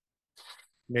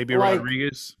 Maybe like,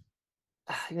 Rodriguez.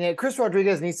 Yeah, Chris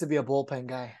Rodriguez needs to be a bullpen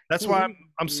guy. That's why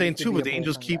I'm saying too. But the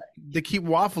Angels keep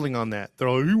waffling on that. They're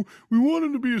like, we want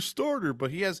him to be a starter, but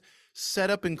he has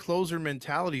setup and closer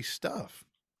mentality stuff.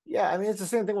 Yeah, I mean it's the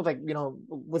same thing with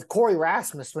with Corey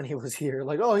Rasmus when he was here.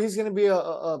 Like, oh, he's gonna be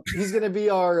he's gonna be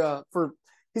our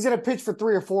he's gonna pitch for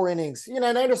 3 or 4 innings. And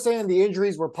I understand the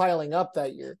injuries were piling up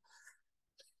that year.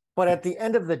 But at the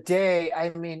end of the day, I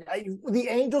mean, the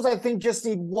Angels, I think, just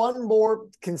need one more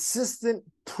consistent,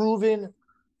 proven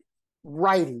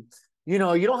righty. You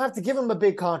don't have to give him a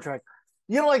big contract.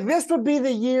 Like this would be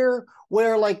the year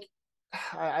where, like,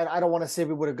 I don't want to say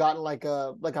we would have gotten like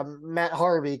a Matt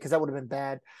Harvey because that would have been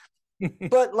bad,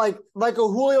 but like a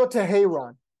Julio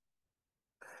Teheran.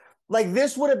 Like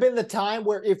this would have been the time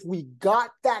where if we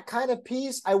got that kind of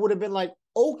piece, I would have been like,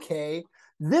 okay,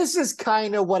 this is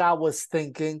kind of what I was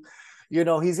thinking. He's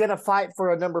going to fight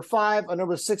for a number 5, a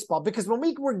number 6 spot. Because when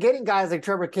we were getting guys like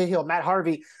Trevor Cahill, Matt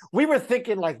Harvey, we were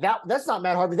thinking like that's not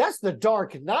Matt Harvey. That's the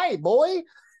Dark Knight, boy.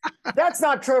 That's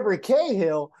not Trevor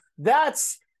Cahill.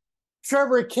 That's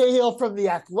Trevor Cahill from the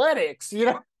Athletics,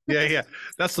 Yeah.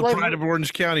 That's the pride of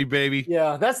Orange County, baby.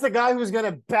 Yeah, that's the guy who's going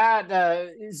to bat.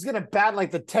 He's going to bat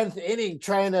like the 10th inning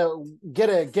trying to get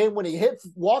a game-winning hit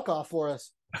walk-off for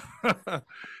us.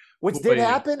 Which did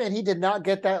happen, and he did not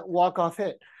get that walk-off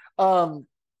hit.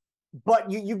 But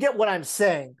you get what I'm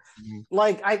saying. Mm-hmm.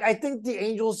 Like, I think the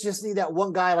Angels just need that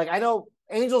one guy. Like, I know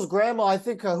Angels' grandma, I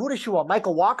think, who does she want?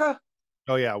 Michael Wacha?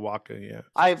 Oh, yeah, Wacha, yeah.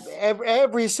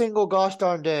 Every single gosh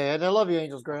darn day, and I love you,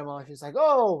 Angels' grandma. She's like,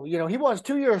 oh, he wants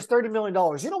 2 years, $30 million.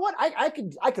 You know what? I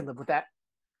can live with that.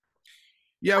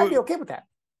 Yeah, I'd be okay with that.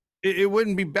 It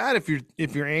wouldn't be bad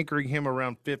if you're anchoring him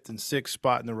around 5th and 6th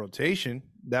spot in the rotation.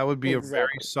 That would be a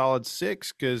very solid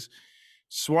 6 because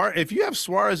if you have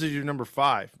Suarez as your number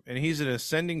 5 and he's an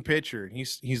ascending pitcher,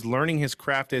 he's learning his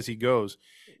craft as he goes,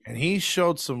 and he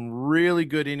showed some really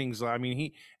good innings. I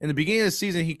mean, in the beginning of the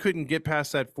season he couldn't get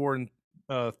past that 4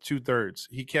 2/3.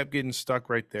 He kept getting stuck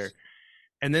right there,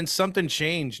 and then something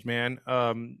changed, man.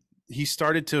 He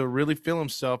started to really feel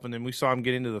himself, and then we saw him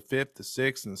get into the 5th, the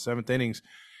 6th, and the 7th innings,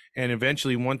 and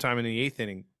eventually one time in the 8th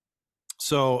inning.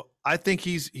 So I think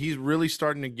he's really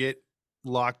starting to get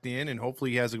locked in, and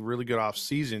hopefully he has a really good off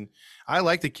season. I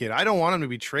like the kid. I don't want him to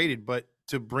be traded, but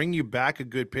to bring you back a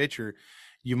good pitcher,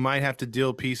 you might have to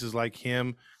deal pieces like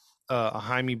him, a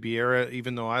Jaime Biera,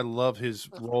 even though I love his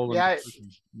role in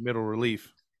middle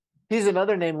relief. He's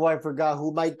another name who I forgot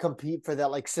who might compete for that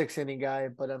like 6th inning guy,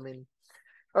 but I mean,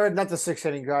 or not the 6th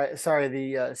inning guy, sorry,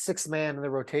 the 6th man in the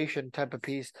rotation type of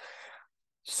piece.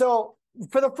 So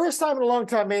for the first time in a long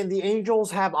time, man, the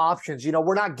Angels have options.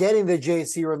 We're not getting the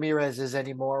JC Ramirez's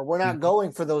anymore. We're not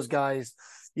going for those guys.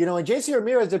 And JC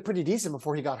Ramirez did pretty decent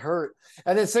before he got hurt.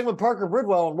 And then same with Parker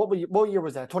Bridwell. And what year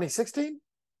was that? 2016?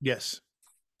 Yes.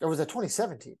 Or was that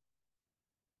 2017?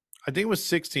 I think it was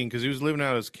 16 because he was living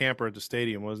out of his camper at the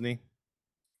stadium, wasn't he?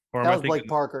 Or that was Blake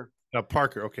Parker.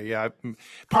 Parker. Okay, yeah.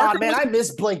 Parker man, I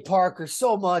miss Blake Parker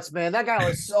so much, man. That guy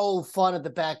was so fun at the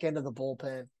back end of the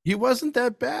bullpen. He wasn't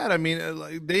that bad. I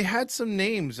mean, they had some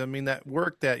names. I mean, that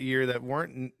worked that year that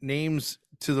weren't names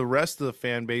to the rest of the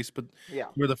fan base, but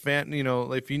were the fan.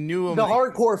 If you knew them, the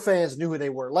hardcore fans knew who they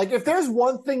were. Like, if there's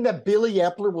one thing that Billy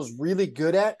Epler was really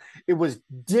good at, it was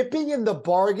dipping in the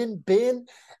bargain bin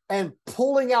and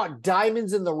pulling out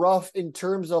diamonds in the rough in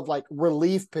terms of like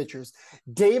relief pitchers.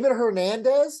 David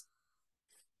Hernandez.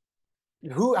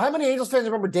 How many Angels fans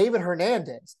remember David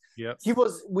Hernandez? Yeah.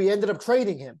 We ended up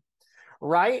trading him,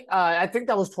 right? I think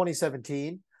that was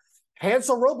 2017.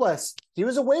 Hansel Robles, he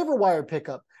was a waiver wire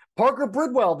pickup. Parker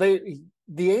Bridwell,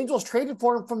 the Angels traded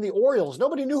for him from the Orioles.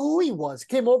 Nobody knew who he was.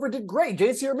 Came over, did great.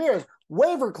 JC Ramirez,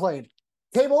 waiver claim.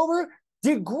 Came over,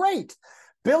 did great.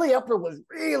 Billy Epler was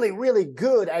really, really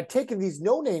good at taking these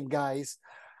no-name guys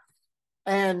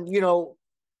and,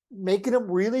 making them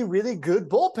really, really good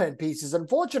bullpen pieces.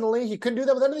 Unfortunately, he couldn't do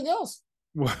that with anything else.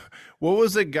 What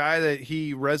was the guy that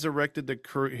he resurrected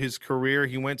his career?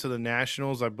 He went to the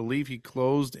Nationals. I believe he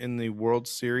closed in the World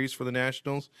Series for the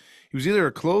Nationals. He was either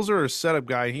a closer or a setup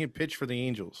guy. He had pitched for the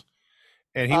Angels,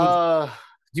 and he was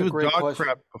dog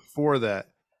crap before that.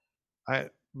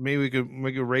 Maybe we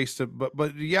could race it,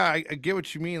 but yeah, I get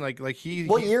what you mean. Like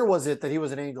What year was it that he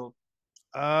was an Angel?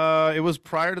 It was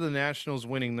prior to the Nationals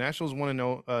winning. The Nationals won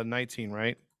in 19,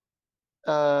 right?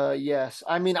 Yes.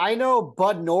 I mean, I know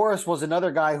Bud Norris was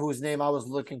another guy whose name I was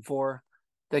looking for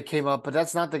that came up, but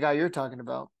that's not the guy you're talking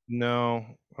about. No.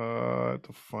 I have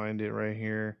to find it right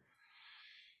here.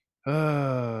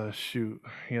 Shoot.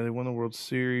 Yeah, they won the World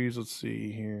Series. Let's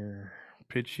see here.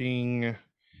 Pitching.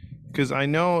 Because I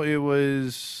know it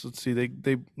was, let's see,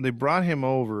 they brought him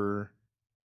over.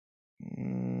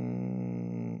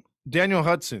 Daniel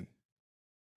Hudson.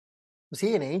 Was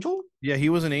he an Angel? Yeah, he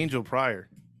was an Angel prior.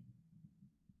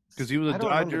 Because he was a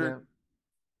Dodger.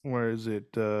 Where is it?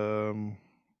 Well,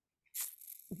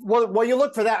 you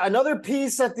look for that. Another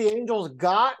piece that the Angels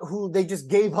got, who they just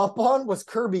gave up on, was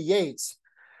Kirby Yates,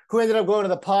 who ended up going to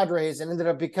the Padres and ended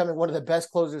up becoming one of the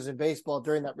best closers in baseball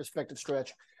during that respective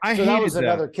stretch. That was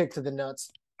another kick to the nuts.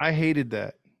 I hated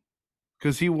that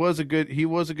because he was a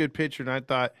good pitcher, and I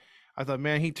thought,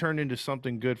 man, he turned into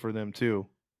something good for them too.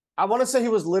 I want to say he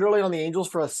was literally on the Angels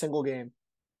for a single game.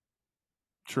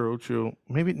 True.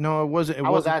 Maybe no, it wasn't.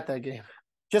 I was at that game.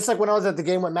 Just like when I was at the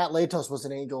game when Matt Latos was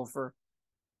an Angel for,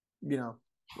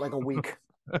 like a week.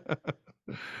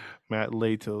 Matt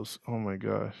Latos. Oh my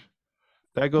gosh.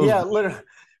 That goes. Yeah, literally.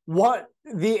 What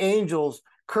the Angels,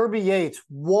 Kirby Yates,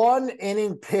 1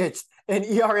 inning pitched, an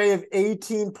ERA of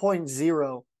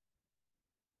 18.0.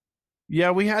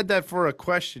 Yeah, we had that for a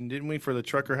question, didn't we, for the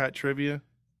Trucker Hat trivia?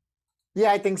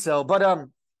 Yeah, I think so. But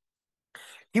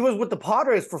he was with the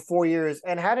Padres for 4 years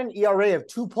and had an ERA of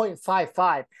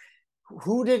 2.55.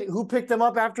 Who picked him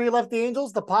up after he left the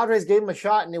Angels? The Padres gave him a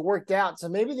shot and it worked out. So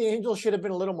maybe the Angels should have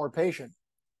been a little more patient.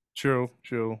 True.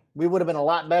 We would have been a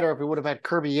lot better if we would have had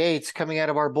Kirby Yates coming out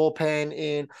of our bullpen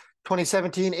in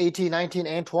 2017, 18, 19,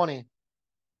 and 20.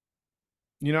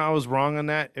 I was wrong on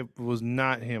that. It was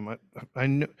not him. I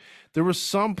knew there was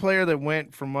some player that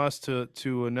went from us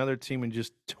to another team and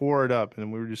just tore it up,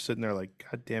 and we were just sitting there like,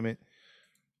 God damn it.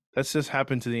 That's just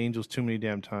happened to the Angels too many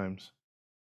damn times.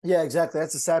 Yeah, exactly.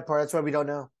 That's the sad part. That's why we don't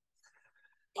know.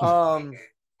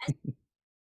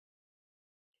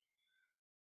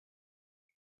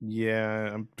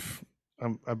 Yeah,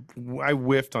 I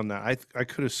whiffed on that. I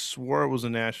could have swore it was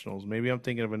the Nationals. Maybe I'm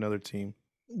thinking of another team.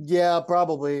 Yeah,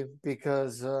 probably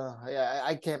because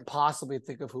I can't possibly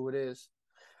think of who it is.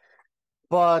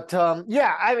 But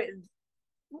yeah, I mean,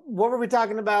 what were we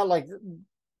talking about? Like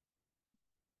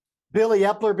Billy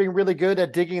Epler being really good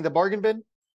at digging the bargain bin.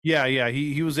 Yeah,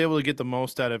 he was able to get the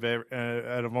most out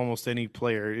of almost any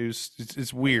player.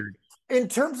 It's weird. In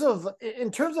terms of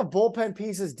bullpen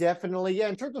pieces, definitely. Yeah,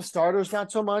 in terms of starters,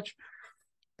 not so much.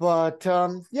 But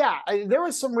there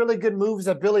was some really good moves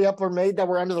that Billy Epler made that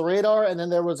were under the radar, and then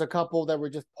there was a couple that were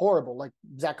just horrible, like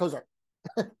Zach Kozar.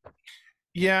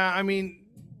 Yeah, I mean,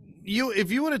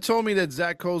 if you would have told me that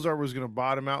Zach Kozar was going to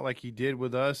bottom out like he did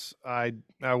with us, I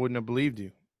wouldn't have believed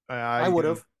you. I would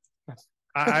have.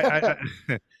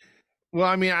 Well,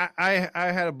 I mean, I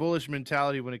had a bullish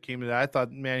mentality when it came to that. I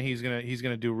thought, man, he's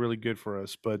gonna do really good for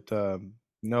us, but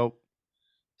nope,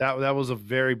 That was a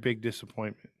very big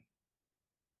disappointment.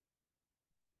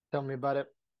 Tell me about it.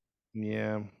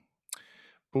 Yeah.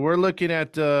 But we're looking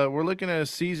at a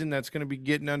season that's going to be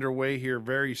getting underway here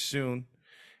very soon.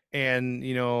 And,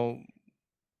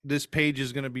 this page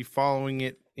is going to be following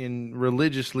it in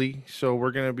religiously. So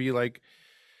we're going to be like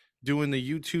doing the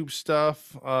YouTube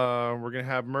stuff. We're going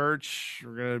to have merch.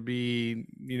 We're going to be,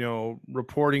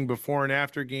 reporting before and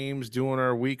after games, doing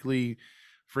our weekly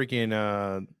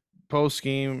freaking post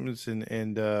games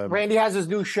and Randy has his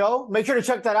new show. Make sure to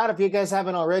check that out if you guys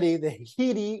haven't already. The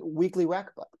Heady Weekly Wrap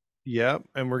Up. Yep,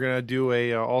 and we're gonna do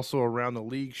a also around the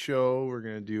league show. We're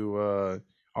gonna do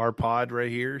our pod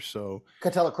right here. So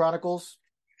Catella Chronicles.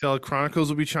 Chronicles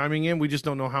will be chiming in. We just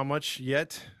don't know how much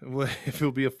yet. If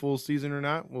it'll be a full season or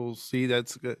not, we'll see.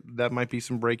 That might be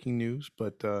some breaking news,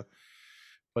 but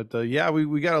yeah,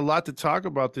 we got a lot to talk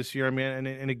about this year, man.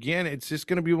 And again, it's just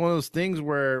gonna be one of those things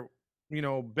where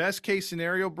best case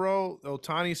scenario, bro,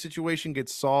 Ohtani situation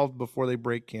gets solved before they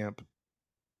break camp.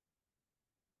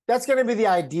 That's going to be the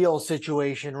ideal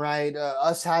situation, right?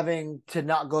 Us having to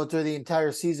not go through the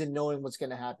entire season knowing what's going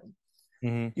to happen.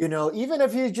 Mm-hmm. Even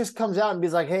if he just comes out and be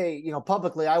like, hey,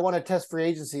 publicly, I want to test free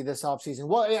agency this offseason.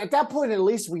 Well, at that point, at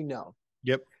least we know.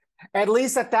 Yep. At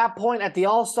least at that point, at the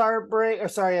All-Star break,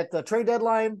 at the trade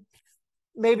deadline,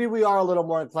 maybe we are a little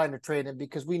more inclined to trade him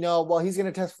because we know, well, he's going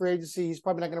to test free agency. He's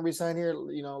probably not going to resign here.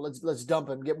 Let's dump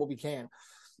him, get what we can.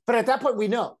 But at that point, we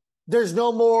know there's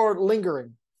no more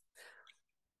lingering.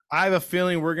 I have a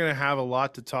feeling we're going to have a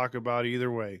lot to talk about either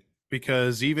way,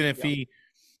 because even if he,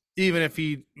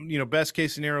 best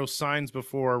case scenario signs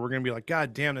before, we're going to be like,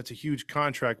 God damn, that's a huge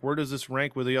contract. Where does this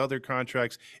rank with the other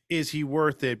contracts? Is he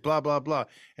worth it? Blah, blah, blah.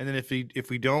 And then if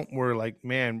we don't, we're like,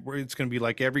 man, it's going to be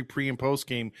like every pre and post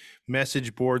game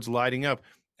message boards lighting up.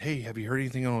 Hey, have you heard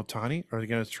anything on Ohtani? Are they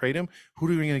going to trade him? Who are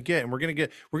we going to get? And we're going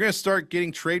to start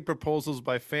getting trade proposals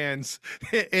by fans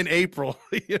in April,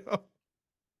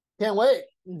 Can't wait.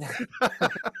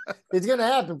 It's going to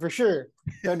happen for sure.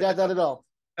 Don't doubt that at all.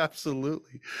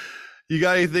 Absolutely. You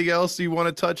got anything else you want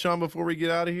to touch on before we get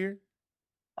out of here?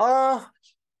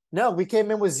 No, we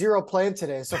came in with zero plan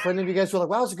today. So for any of you guys who are like,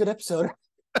 wow, it's a good episode.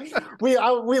 we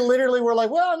literally were like,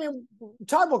 well, I mean,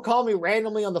 Todd will call me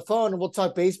randomly on the phone and we'll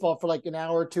talk baseball for like an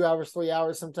hour, 2 hours, 3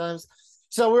 hours sometimes.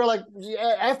 So we were like,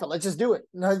 yeah, F it, let's just do it.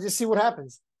 And just see what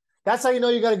happens. That's how you know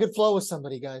you got a good flow with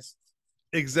somebody, guys.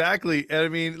 Exactly. And I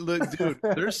mean, look, dude,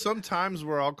 there's some times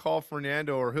where I'll call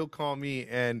Fernando or he'll call me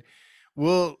and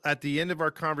we'll, at the end of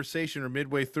our conversation or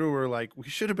midway through, we're like, we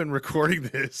should have been recording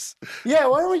this. Yeah,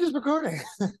 why aren't we just recording?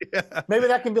 Yeah. Maybe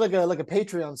that can be like a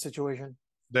Patreon situation.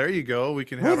 There you go. We've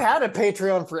had a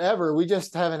Patreon forever. We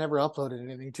just haven't ever uploaded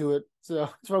anything to it. So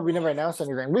that's why we never announced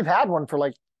anything. We've had one for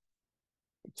like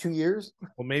 2 years.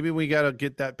 Well, maybe we got to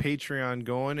get that Patreon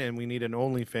going and we need an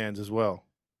OnlyFans as well.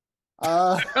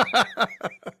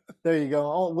 There you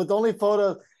go. With only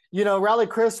photo, Rally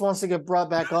Chris wants to get brought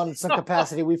back on in some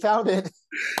capacity. We found it.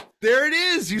 There it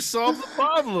is. You solved the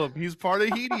problem. He's part of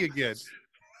Heady again.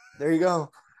 There you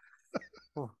go.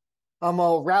 I'm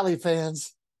all Rally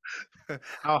fans.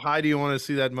 How high do you want to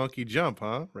see that monkey jump,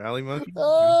 huh? Rally monkey?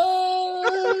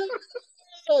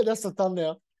 That's the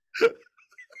thumbnail.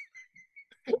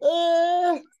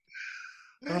 Oh,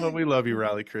 we love you,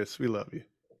 Rally Chris. We love you.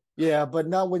 Yeah, but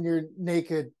not when you're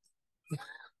naked.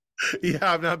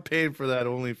 Yeah, I'm not paying for that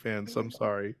OnlyFans. I'm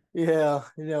sorry. Yeah,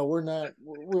 we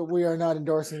are not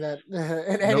endorsing that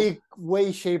in any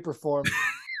way, shape, or form.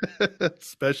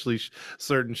 Especially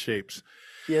certain shapes.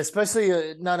 Yeah,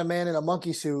 especially not a man in a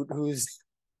monkey suit who's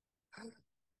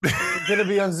going to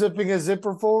be unzipping a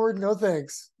zipper forward. No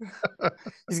thanks.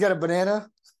 He's got a banana.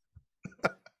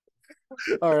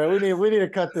 All right, we need to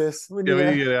cut this. We need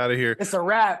to get out of here. It's a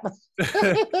wrap.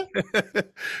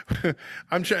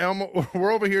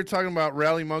 We're over here talking about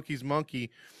Rally Monkey's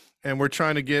monkey, and we're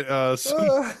trying to get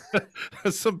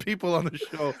some people on the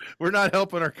show. We're not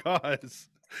helping our cause.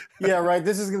 Yeah, right.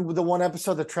 This is gonna be the one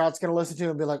episode that Trout's gonna listen to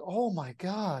and be like, "Oh my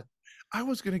god, I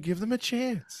was gonna give them a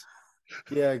chance."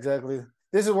 Yeah, exactly.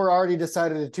 This is where Artie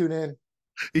decided to tune in.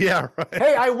 Yeah, right.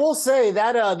 Hey, I will say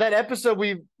that that episode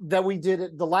we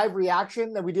did, the live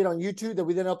reaction that we did on YouTube that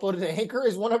we then uploaded to Anchor,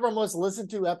 is one of our most listened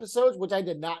to episodes, which I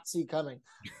did not see coming.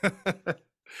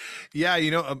 Yeah,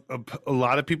 a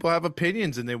lot of people have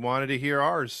opinions and they wanted to hear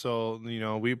ours, so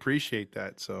we appreciate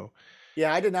that. So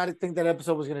yeah, I did not think that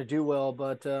episode was going to do well,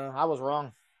 but I was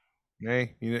wrong.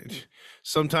 Hey,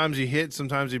 sometimes you hit,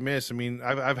 sometimes you miss. I mean,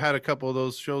 I've had a couple of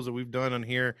those shows that we've done on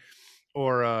here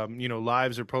or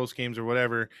lives or post games or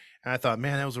whatever. And I thought,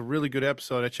 man, that was a really good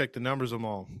episode. I checked the numbers. I'm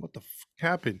all, what the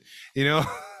happened? Yeah,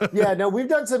 no, we've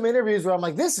done some interviews where I'm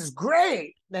like, this is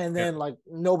great. And then like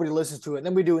nobody listens to it. And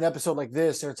then we do an episode like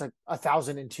this, and it's like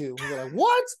 1,002. We're like,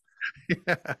 what?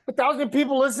 Yeah. 1,000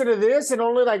 people listen to this and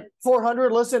only like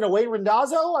 400 listen to Wayne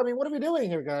Randazzo? I mean, what are we doing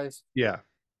here, guys? Yeah.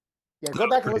 Yeah, go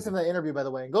back and listen to that interview, by the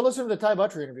way. And go listen to the Ty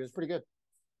Butcher interview. It's pretty good.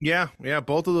 Yeah,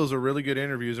 both of those are really good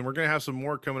interviews, and we're going to have some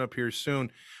more coming up here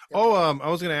soon. Yeah. I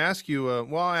was going to ask you,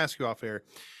 I'll ask you off air,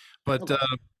 but Okay.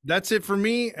 That's it for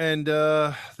me, and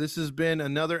this has been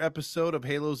another episode of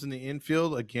Halos in the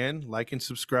Infield. Again, like and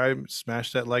subscribe,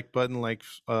 smash that like button,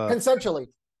 Consensually.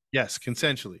 Yes,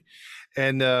 consensually,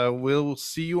 and we'll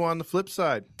see you on the flip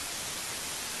side.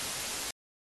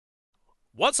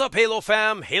 What's up, Halo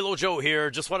fam? Halo Joe here.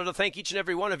 Just wanted to thank each and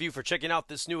every one of you for checking out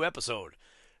this new episode.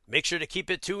 Make sure to keep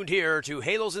it tuned here to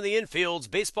Halos in the Infield's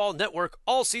Baseball Network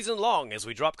all season long as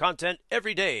we drop content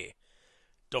every day.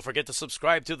 Don't forget to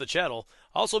subscribe to the channel.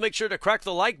 Also, make sure to crack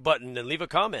the like button and leave a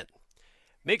comment.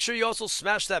 Make sure you also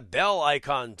smash that bell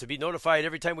icon to be notified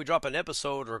every time we drop an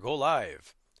episode or go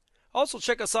live. Also,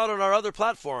 check us out on our other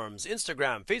platforms,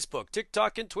 Instagram, Facebook,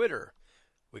 TikTok, and Twitter.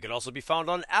 We can also be found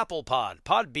on Apple Pod,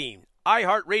 Podbean,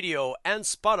 iHeartRadio, and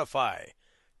Spotify.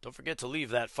 Don't forget to leave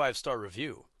that 5-star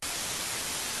review.